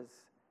cover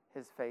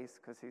his face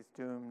because he's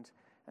doomed.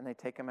 And they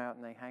take him out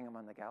and they hang him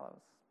on the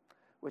gallows,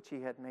 which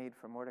he had made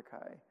for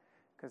Mordecai.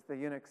 Because the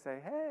eunuchs say,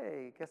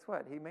 "Hey, guess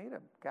what? He made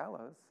a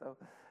gallows." So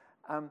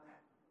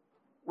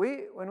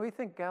when we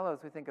think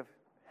gallows, we think of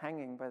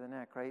hanging by the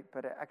neck, right?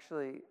 But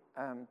actually,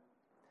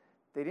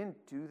 they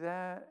didn't do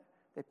that.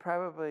 They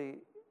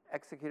probably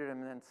executed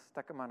him and then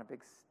stuck him on a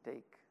big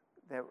stake.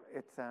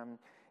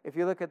 If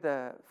you look at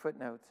the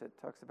footnotes, it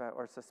talks about,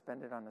 or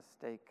suspended on a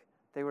stake.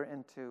 They were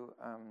into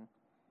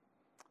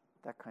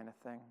that kind of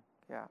thing.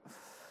 Yeah.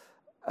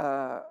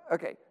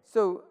 Okay,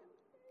 so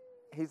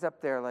he's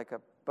up there like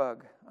a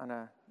bug on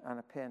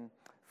a pin.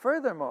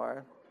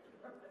 Furthermore,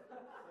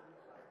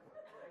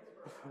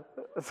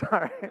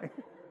 sorry.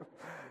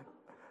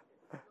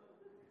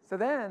 So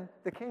then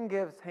the king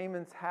gives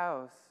Haman's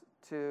house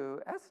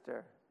to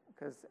Esther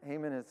because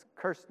Haman is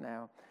cursed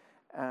now.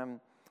 And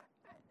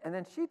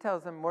then she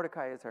tells him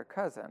Mordecai is her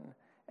cousin,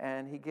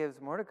 and he gives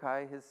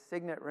Mordecai his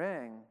signet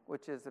ring,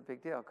 which is a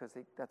big deal because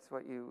that's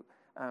what you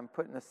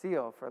put in the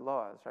seal for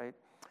laws, right?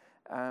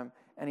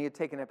 And he had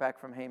taken it back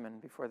from Haman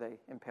before they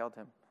impaled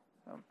him.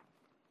 All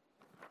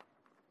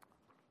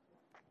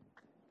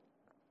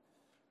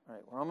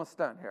right, we're almost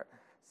done here.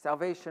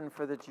 Salvation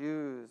for the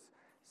Jews.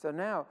 So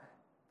now,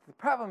 the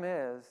problem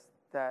is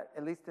that,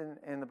 at least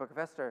in the book of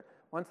Esther,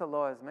 once a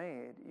law is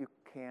made, you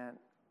can't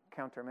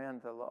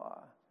countermand the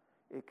law.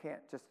 You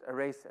can't just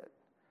erase it.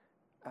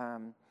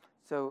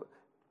 So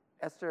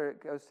Esther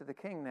goes to the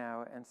king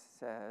now and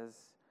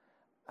says,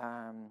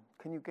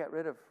 can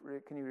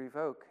you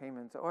revoke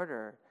Haman's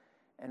order?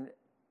 And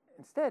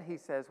instead he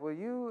says, "Well,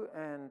 you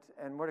and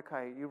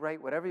Mordecai, you write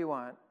whatever you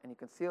want, and you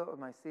can seal it with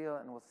my seal,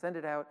 and we'll send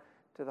it out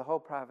to the whole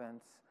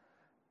province."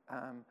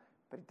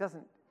 But he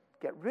doesn't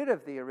get rid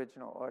of the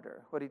original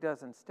order. What he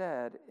does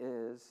instead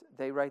is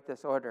they write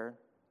this order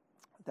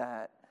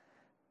that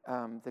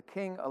the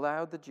king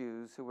allowed the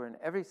Jews who were in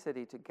every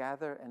city to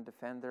gather and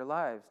defend their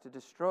lives, to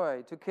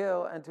destroy, to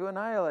kill, and to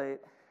annihilate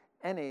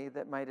any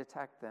that might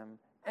attack them,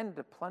 and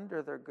to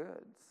plunder their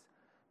goods.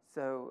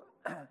 So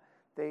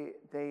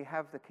they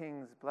have the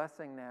king's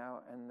blessing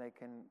now, and they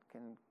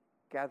can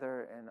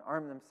gather and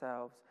arm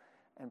themselves,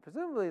 and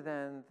presumably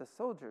then the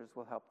soldiers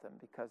will help them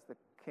because the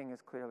king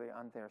is clearly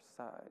on their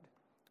side.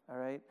 All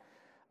right?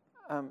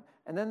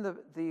 And then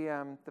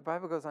the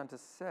Bible goes on to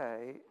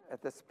say,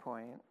 at this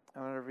point, I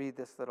want to read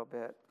this little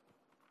bit.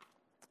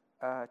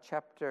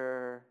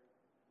 Chapter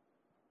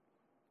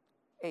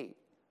 8.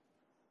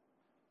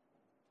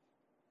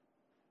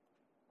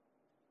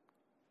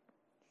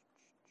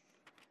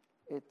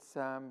 It's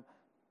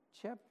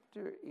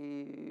chapter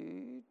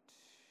 8,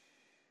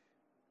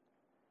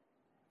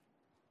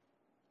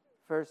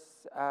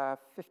 verse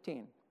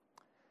 15.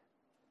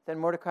 Then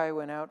Mordecai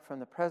went out from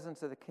the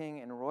presence of the king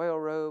in royal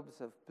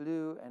robes of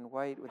blue and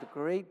white, with a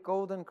great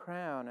golden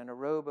crown and a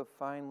robe of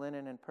fine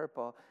linen and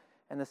purple.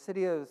 And the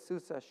city of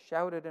Susa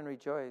shouted and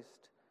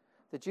rejoiced.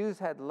 The Jews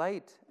had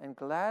light and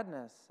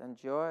gladness and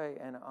joy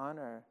and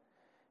honor.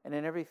 And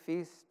in every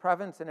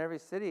province and every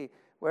city,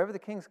 wherever the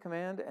king's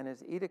command and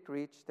his edict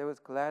reached, there was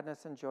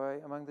gladness and joy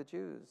among the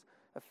Jews,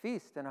 a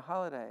feast and a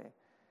holiday.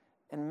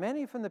 And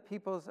many from the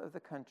peoples of the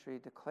country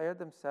declared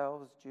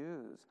themselves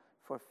Jews,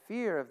 for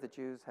fear of the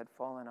Jews had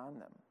fallen on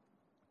them.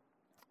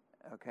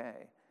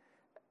 Okay.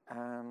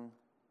 In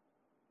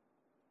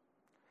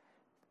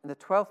the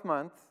 12th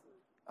month,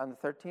 on the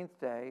 13th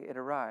day, it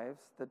arrives,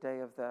 the day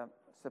of the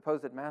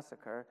supposed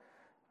massacre.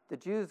 The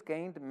Jews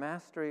gained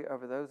mastery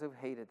over those who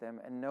hated them,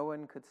 and no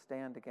one could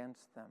stand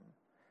against them.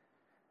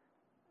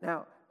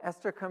 Now,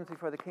 Esther comes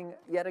before the king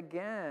yet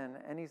again,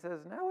 and he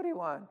says, "Now what do you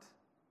want?"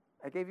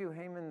 I gave you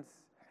Haman's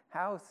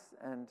house,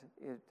 and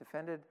it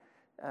defended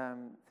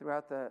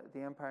throughout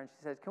the empire. And she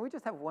said, can we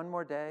just have one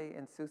more day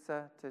in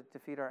Susa to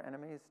defeat our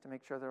enemies, to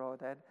make sure they're all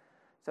dead?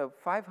 So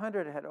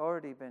 500 had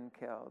already been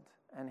killed.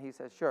 And he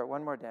says, sure,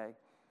 one more day.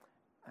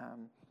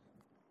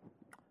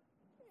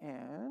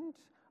 And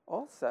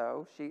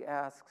also, she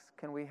asks,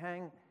 can we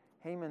hang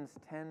Haman's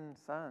 10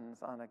 sons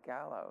on a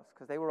gallows?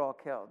 Because they were all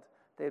killed.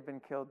 They had been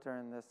killed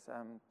during this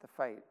the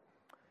fight.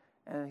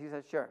 And he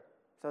says, sure.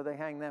 So they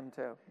hang them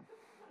too.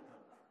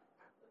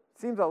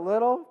 Seems a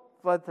little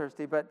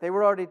bloodthirsty, but they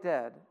were already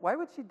dead. Why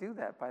would she do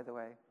that, by the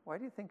way? Why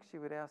do you think she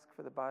would ask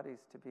for the bodies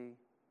to be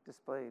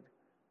displayed?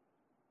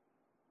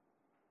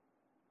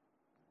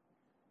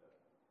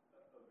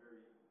 A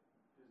very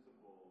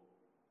visible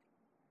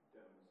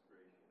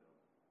demonstration of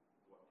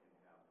what can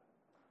happen.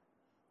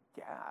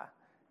 Yeah,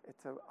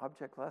 it's an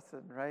object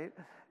lesson, right?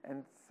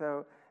 And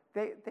so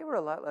they were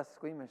a lot less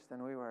squeamish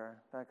than we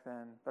were back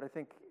then. But I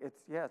think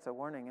it's a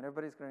warning, and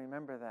everybody's going to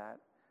remember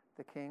that.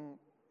 The king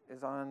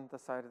is on the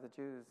side of the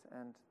Jews,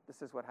 and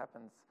this is what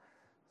happens.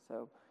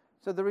 So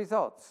the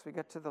results, we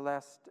get to the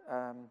last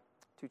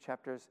 2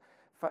 chapters.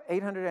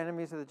 800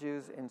 enemies of the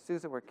Jews in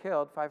Susa were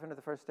killed, 500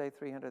 the first day,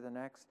 300 the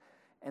next.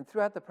 And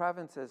throughout the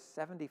provinces,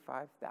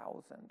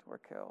 75,000 were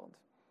killed.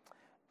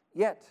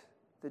 Yet,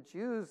 the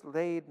Jews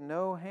laid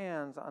no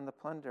hands on the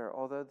plunder,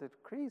 although the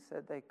decree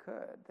said they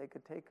could. They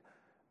could take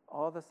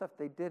all the stuff.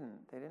 They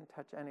didn't. They didn't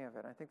touch any of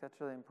it. I think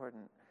that's really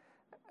important.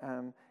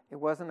 It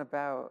wasn't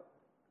about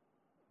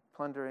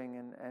plundering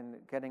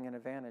and getting an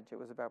advantage. It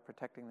was about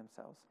protecting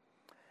themselves.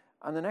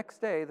 On the next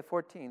day, the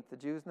 14th, the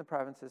Jews in the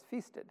provinces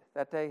feasted.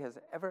 That day has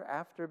ever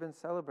after been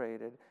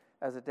celebrated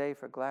as a day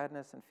for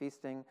gladness and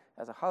feasting,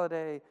 as a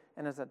holiday,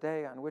 and as a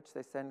day on which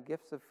they send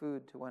gifts of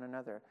food to one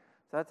another.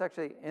 So that's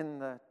actually in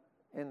the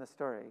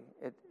story.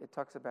 It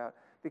talks about,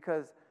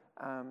 because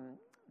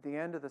the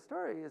end of the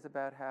story is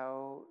about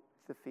how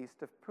the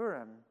Feast of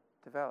Purim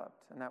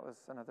developed, and that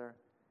was another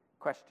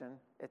question.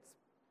 It's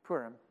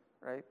Purim,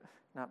 right?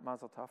 Not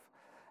Mazel Tov.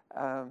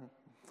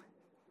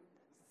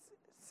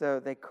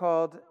 So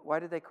why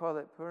did they call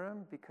it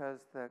Purim?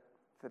 Because the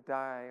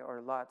die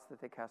or lots that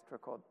they cast were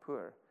called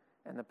Pur,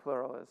 and the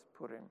plural is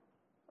Purim,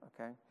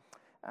 okay?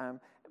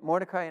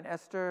 Mordecai and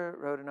Esther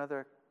wrote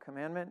another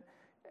commandment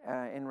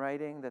in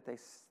writing that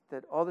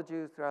all the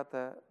Jews throughout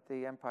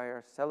the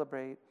empire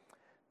celebrate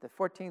the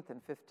 14th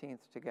and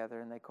 15th together,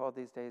 and they called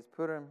these days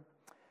Purim.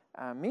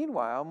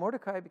 Meanwhile,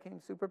 Mordecai became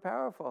super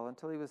powerful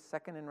until he was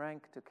second in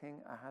rank to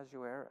King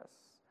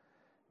Ahasuerus.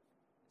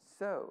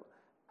 So,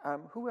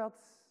 who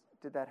else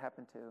did that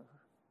happen to?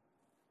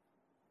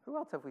 Who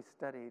else have we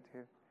studied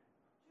here?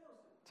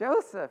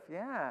 Joseph,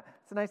 yeah.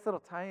 It's a nice little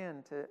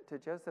tie-in to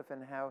Joseph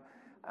and how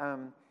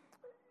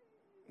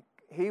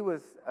he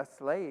was a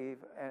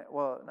slave.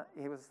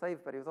 He was a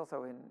slave, but he was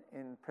also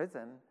in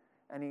prison,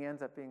 and he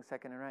ends up being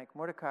second in rank.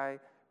 Mordecai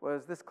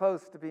was this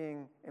close to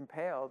being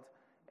impaled,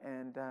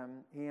 and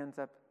he ends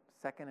up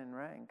second in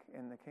rank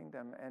in the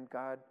kingdom, and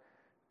God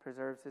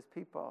preserves his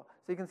people.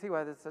 So you can see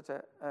why this is such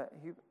a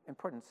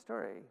important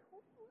story.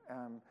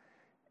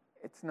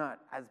 It's not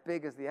as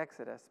big as the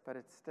Exodus, but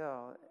it's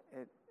still,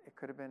 it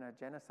could have been a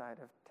genocide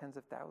of tens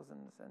of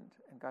thousands, and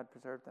God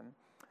preserved them.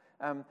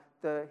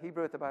 The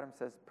Hebrew at the bottom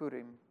says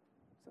Purim.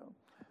 So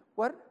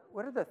what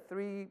are the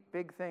 3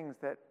 big things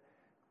that,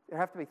 there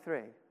have to be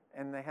 3,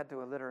 and they had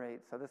to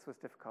alliterate, so this was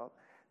difficult.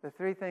 The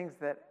 3 things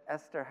that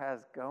Esther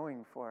has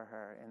going for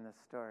her in this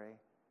story.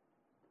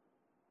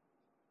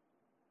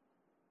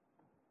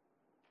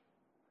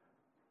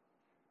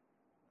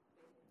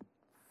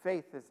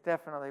 Faith is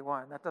definitely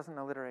one. That doesn't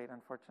alliterate,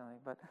 unfortunately,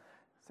 but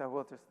so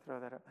we'll just throw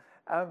that up.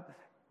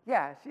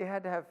 Yeah, she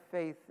had to have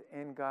faith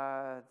in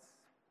God's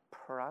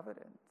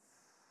providence.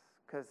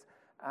 Because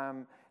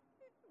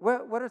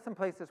what are some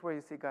places where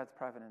you see God's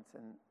providence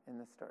in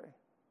this story?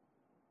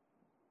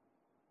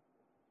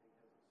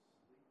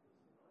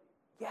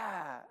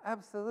 Yeah,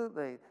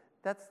 absolutely.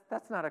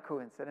 That's not a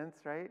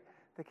coincidence, right?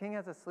 The king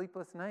has a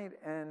sleepless night,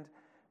 and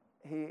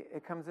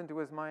it comes into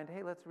his mind,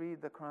 hey, let's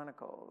read the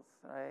Chronicles,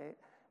 right?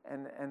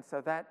 And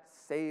so that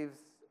saves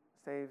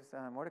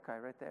Mordecai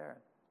right there.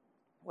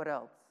 What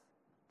else?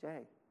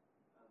 Jay?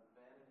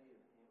 Vanity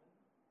of Haman.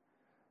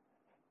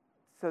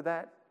 So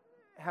that,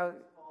 how...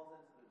 He falls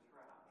into the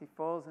trap. He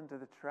falls into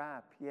the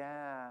trap.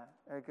 Yeah,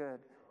 very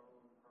good. His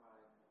own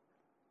pride.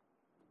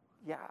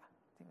 Yeah.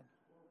 Stephen.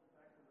 Well,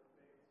 back to the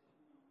faith,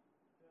 she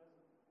doesn't or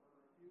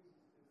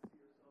refuses to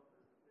see herself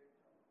as a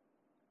victim,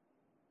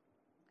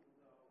 even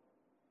though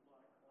a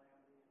lot of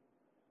calamity and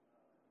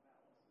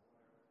malice or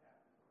whatever has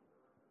happened to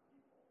her and her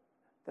people.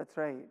 That's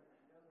right.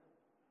 She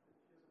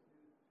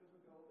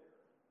doesn't go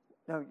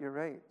there. No, you're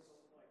right. So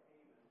like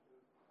Haman, who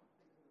thinks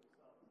of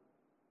himself as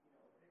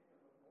a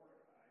victim of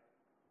Mordecai,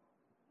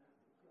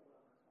 needs to kill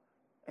them or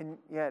something. And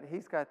yet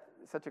he's got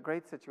such a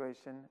great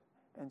situation,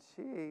 and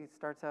she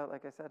starts out,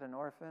 like I said, an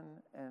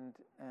orphan and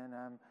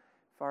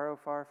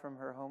far from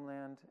her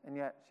homeland, and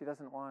yet she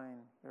doesn't whine.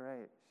 You're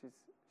right. She's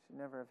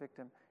never a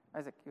victim.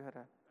 Isaac, you had a...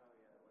 Oh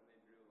yeah, when they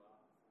drew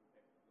lots and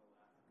picked the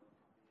last month of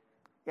the year.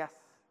 Yes,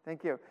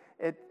 Thank you.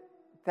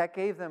 That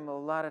gave them a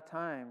lot of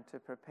time to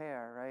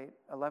prepare, right?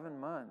 11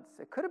 months.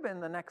 It could have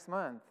been the next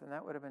month, and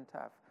that would have been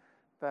tough.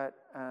 But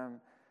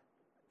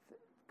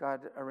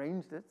God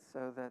arranged it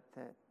so that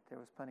there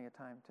was plenty of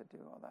time to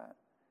do all that.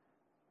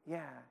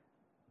 Yeah.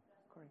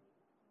 Corey.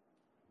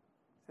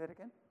 Say it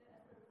again?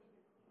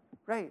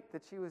 Right,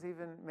 that she was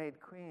even made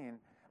queen.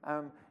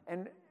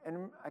 And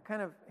I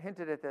kind of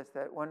hinted at this,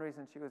 that one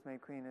reason she was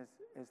made queen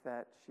is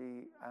that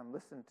she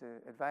listened to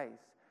advice.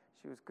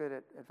 She was good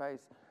at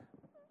advice.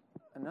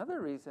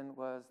 Another reason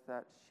was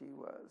that she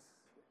was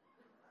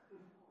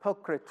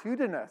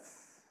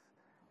pulchritudinous,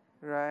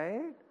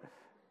 right?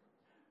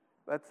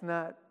 Let's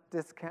not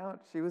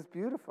discount. She was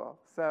beautiful.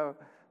 So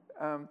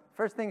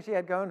first thing she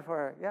had going for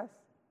her, yes?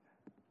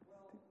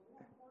 Well, more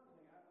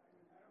importantly, I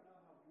don't know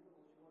how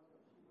beautiful she was,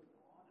 but she was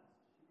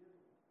honest. She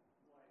didn't,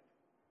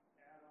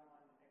 add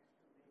on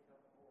extra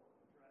makeup or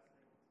dressing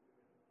to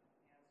answer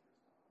stuff.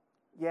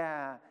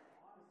 Yeah.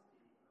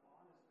 Honesty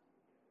gave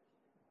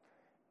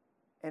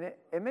it. And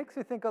it makes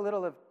me think a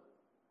little of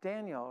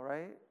Daniel,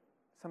 right?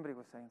 Somebody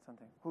was saying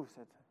something. Who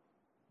said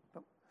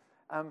something?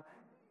 Nope.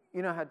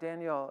 You know how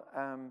Daniel,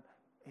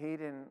 he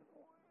didn't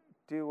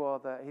eat all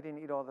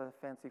the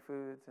fancy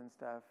foods and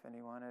stuff, and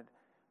he wanted,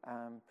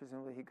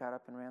 presumably he got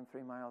up and ran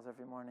 3 miles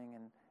every morning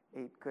and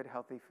ate good,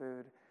 healthy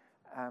food.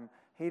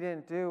 He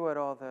didn't do what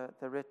all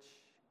the rich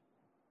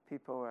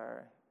people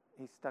were.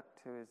 He stuck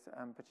to his,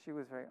 but she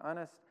was very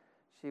honest.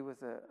 She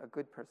was a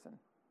good person.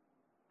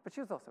 But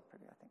she was also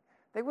pretty, I think.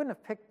 They wouldn't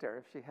have picked her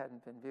if she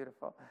hadn't been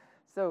beautiful.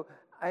 So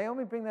I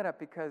only bring that up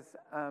because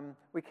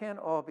we can't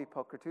all be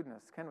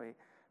pulchritudinous, can we?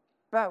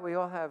 But we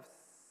all have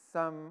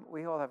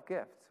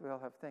gifts. We all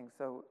have things.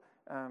 So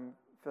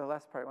for the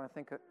last part, I want to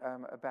think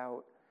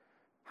about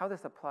how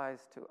this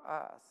applies to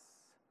us,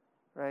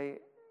 right?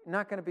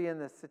 Not going to be in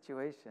this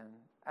situation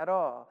at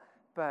all,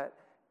 but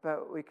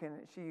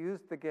she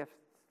used the gifts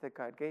that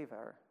God gave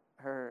her.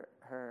 Her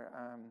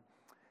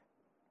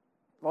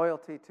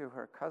loyalty to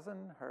her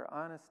cousin, her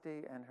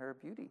honesty, and her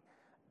beauty.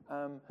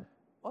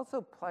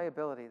 Also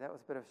pliability, that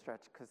was a bit of a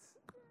stretch,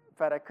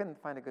 but I couldn't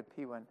find a good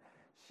P one.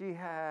 She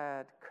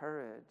had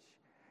courage,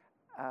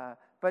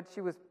 but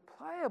she was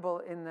pliable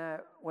in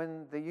that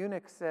when the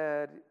eunuch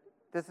said,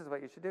 this is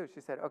what you should do,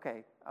 she said,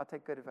 okay, I'll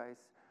take good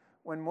advice.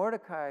 When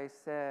Mordecai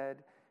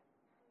said,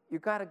 you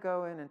got to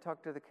go in and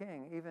talk to the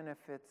king, even if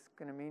it's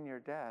going to mean your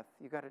death,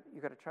 you got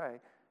to try.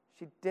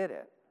 She did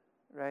it,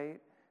 right?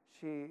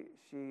 She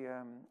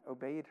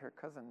obeyed her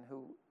cousin,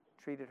 who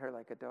treated her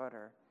like a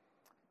daughter.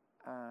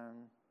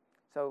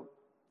 So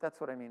that's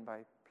what I mean by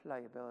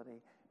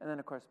pliability. And then,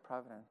 of course,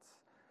 providence.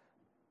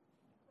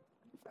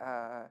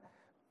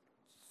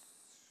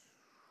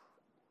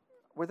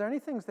 Were there any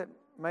things that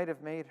might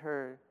have made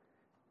her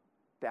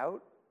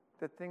doubt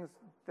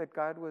that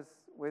God was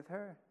with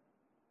her?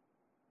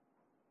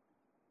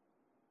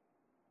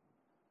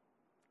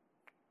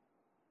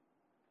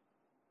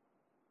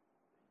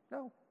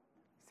 No.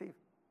 Steve.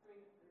 I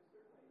mean, there's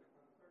certainly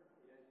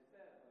uncertainty, as you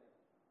said.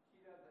 She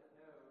doesn't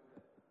know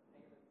that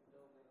Haman's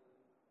building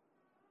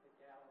the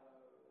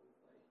gallows.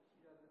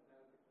 She doesn't know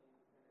the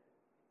king's going to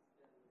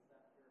extend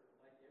the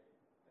scepter.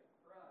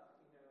 For us,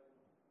 we know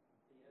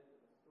the end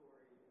of the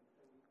story, and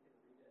so we can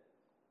read it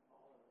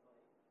all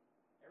as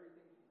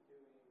everything she's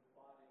doing,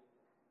 plotting.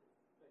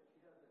 But she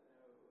doesn't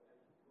know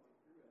as she's going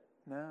through it.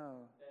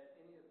 No. That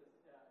any of the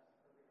steps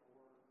are going to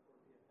work or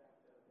be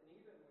effective. And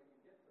even when you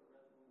get to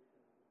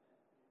resolution,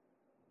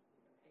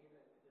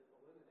 Haman is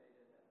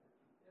eliminated as the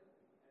chief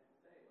enemy. As you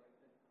say,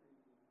 the decree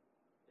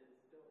is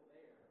still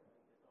there,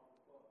 it's on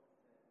the books,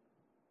 and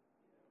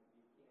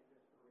you can't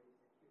just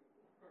erase the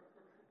cuticle.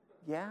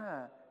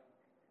 Yeah.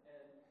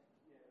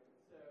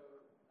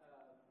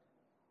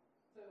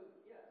 So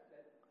yeah,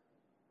 that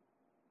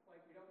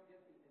we don't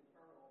get the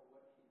internal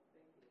what she's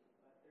thinking,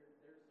 but there's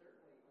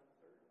certainly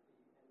uncertainty,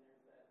 and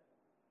there's that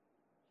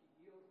she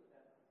deals with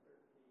that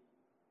uncertainty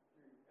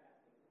through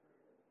fasting and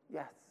prayer.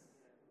 Yes.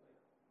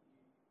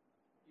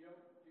 You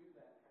don't do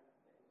that kind of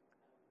thing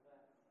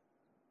unless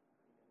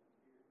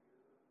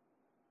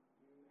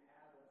you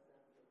have a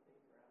sense that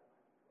things are out of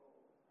my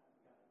control. I've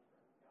got to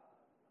trust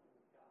God.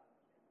 Only God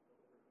can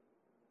deliver me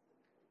from this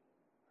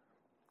situation.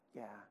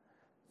 Yeah.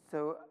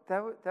 So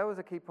that was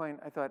a key point,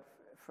 I thought,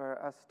 for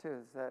us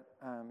too, is that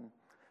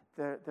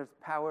there's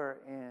power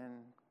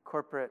in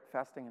corporate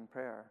fasting and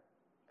prayer.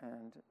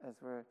 And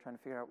as we're trying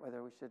to figure out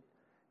whether we should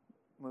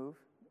move,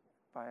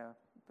 buy a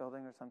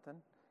building or something,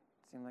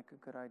 it seemed like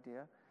a good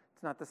idea.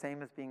 It's not the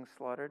same as being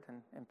slaughtered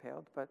and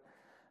impaled, but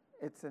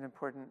it's an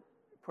important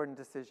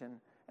decision.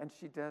 And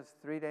she does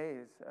 3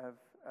 days of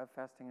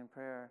fasting and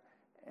prayer,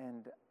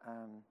 and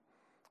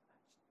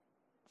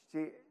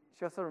she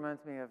also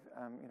reminds me of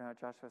how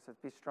Joshua says,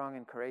 "Be strong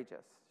and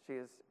courageous." She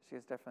is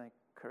definitely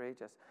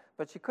courageous,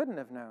 but she couldn't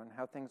have known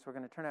how things were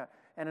going to turn out.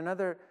 And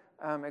another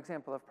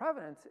example of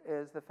providence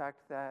is the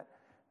fact that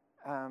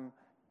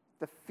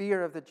the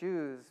fear of the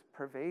Jews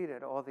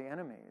pervaded all the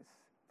enemies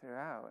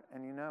throughout.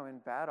 And in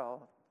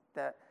battle,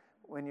 that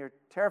when you're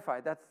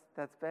terrified,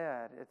 that's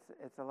bad.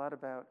 It's a lot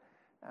about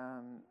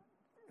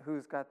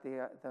who's got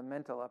the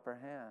mental upper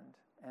hand,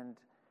 and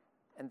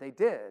they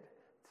did.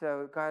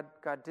 So God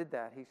did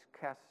that. He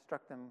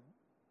struck them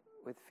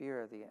with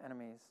fear of the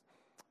enemies.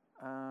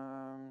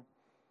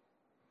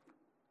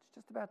 It's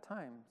just about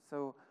time.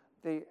 So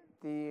we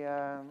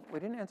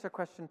didn't answer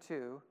question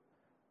 2.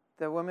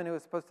 The woman who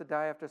was supposed to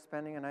die after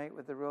spending a night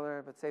with the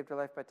ruler but saved her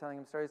life by telling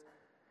him stories.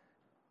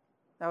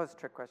 That was a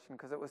trick question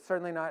because it was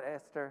certainly not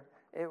Esther.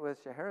 It was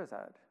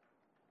Scheherazade.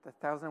 The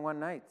 1001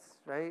 Nights,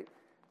 right?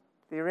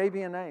 The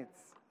Arabian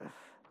Nights.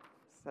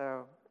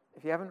 So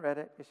if you haven't read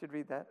it, you should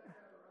read that.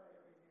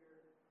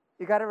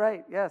 You got it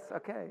right. Yes.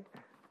 Okay.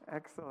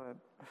 Excellent.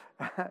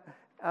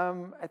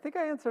 I think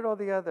I answered all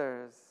the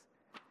others,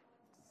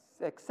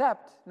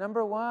 except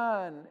number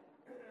 1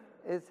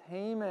 is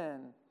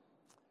Haman.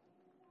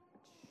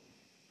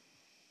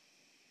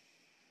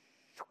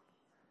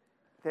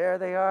 There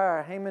they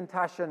are, Haman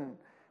Tashin,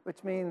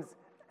 which means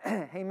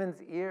Haman's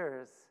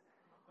ears.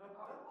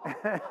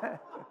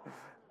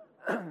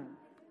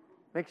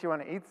 Makes you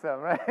want to eat some,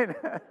 right?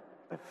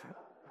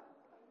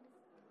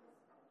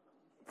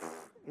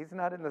 He's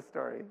not in the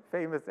story.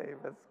 Famous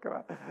Amos, come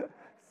on.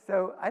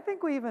 So I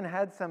think we even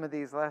had some of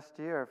these last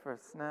year for a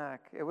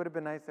snack. It would have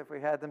been nice if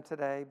we had them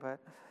today, but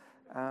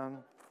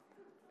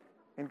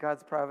in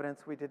God's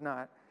providence, we did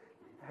not.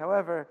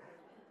 However,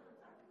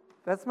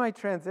 that's my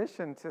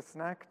transition to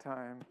snack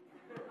time.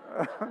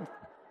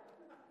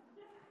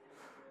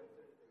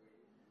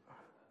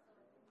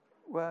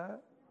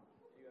 What?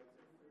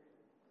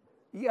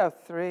 Yeah,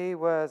 3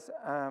 was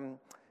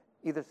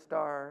either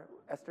star,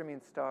 Esther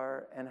means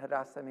star, and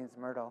Hadassah means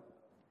myrtle.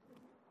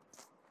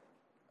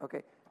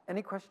 Okay,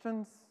 any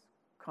questions,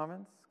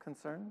 comments,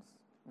 concerns?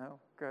 No?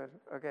 Good,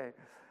 okay.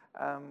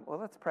 Well,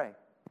 let's pray.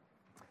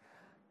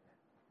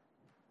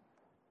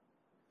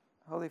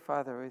 Holy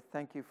Father, we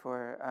thank you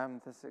for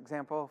this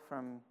example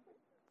from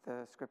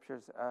the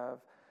scriptures of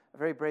a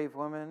very brave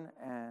woman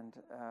and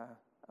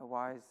a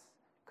wise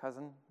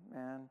cousin,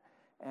 man.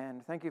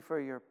 And thank you for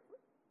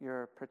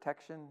your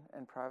protection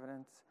and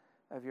providence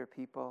of your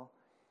people.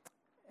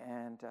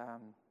 And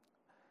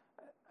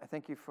I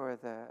thank you for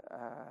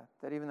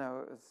that even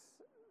though it was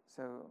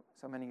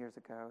so many years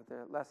ago,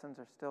 the lessons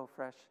are still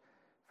fresh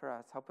for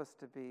us. Help us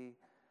to be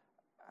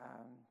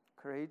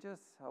courageous.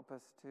 Help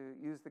us to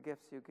use the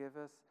gifts you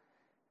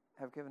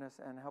have given us,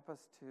 and help us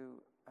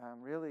to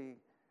really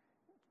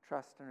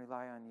trust and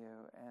rely on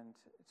you, and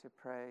to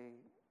pray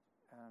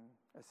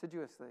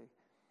assiduously.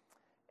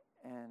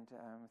 And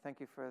thank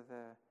you for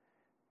the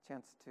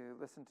chance to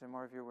listen to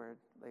more of your word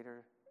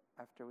later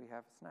after we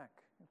have a snack.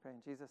 We pray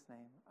in Jesus'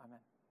 name. Amen.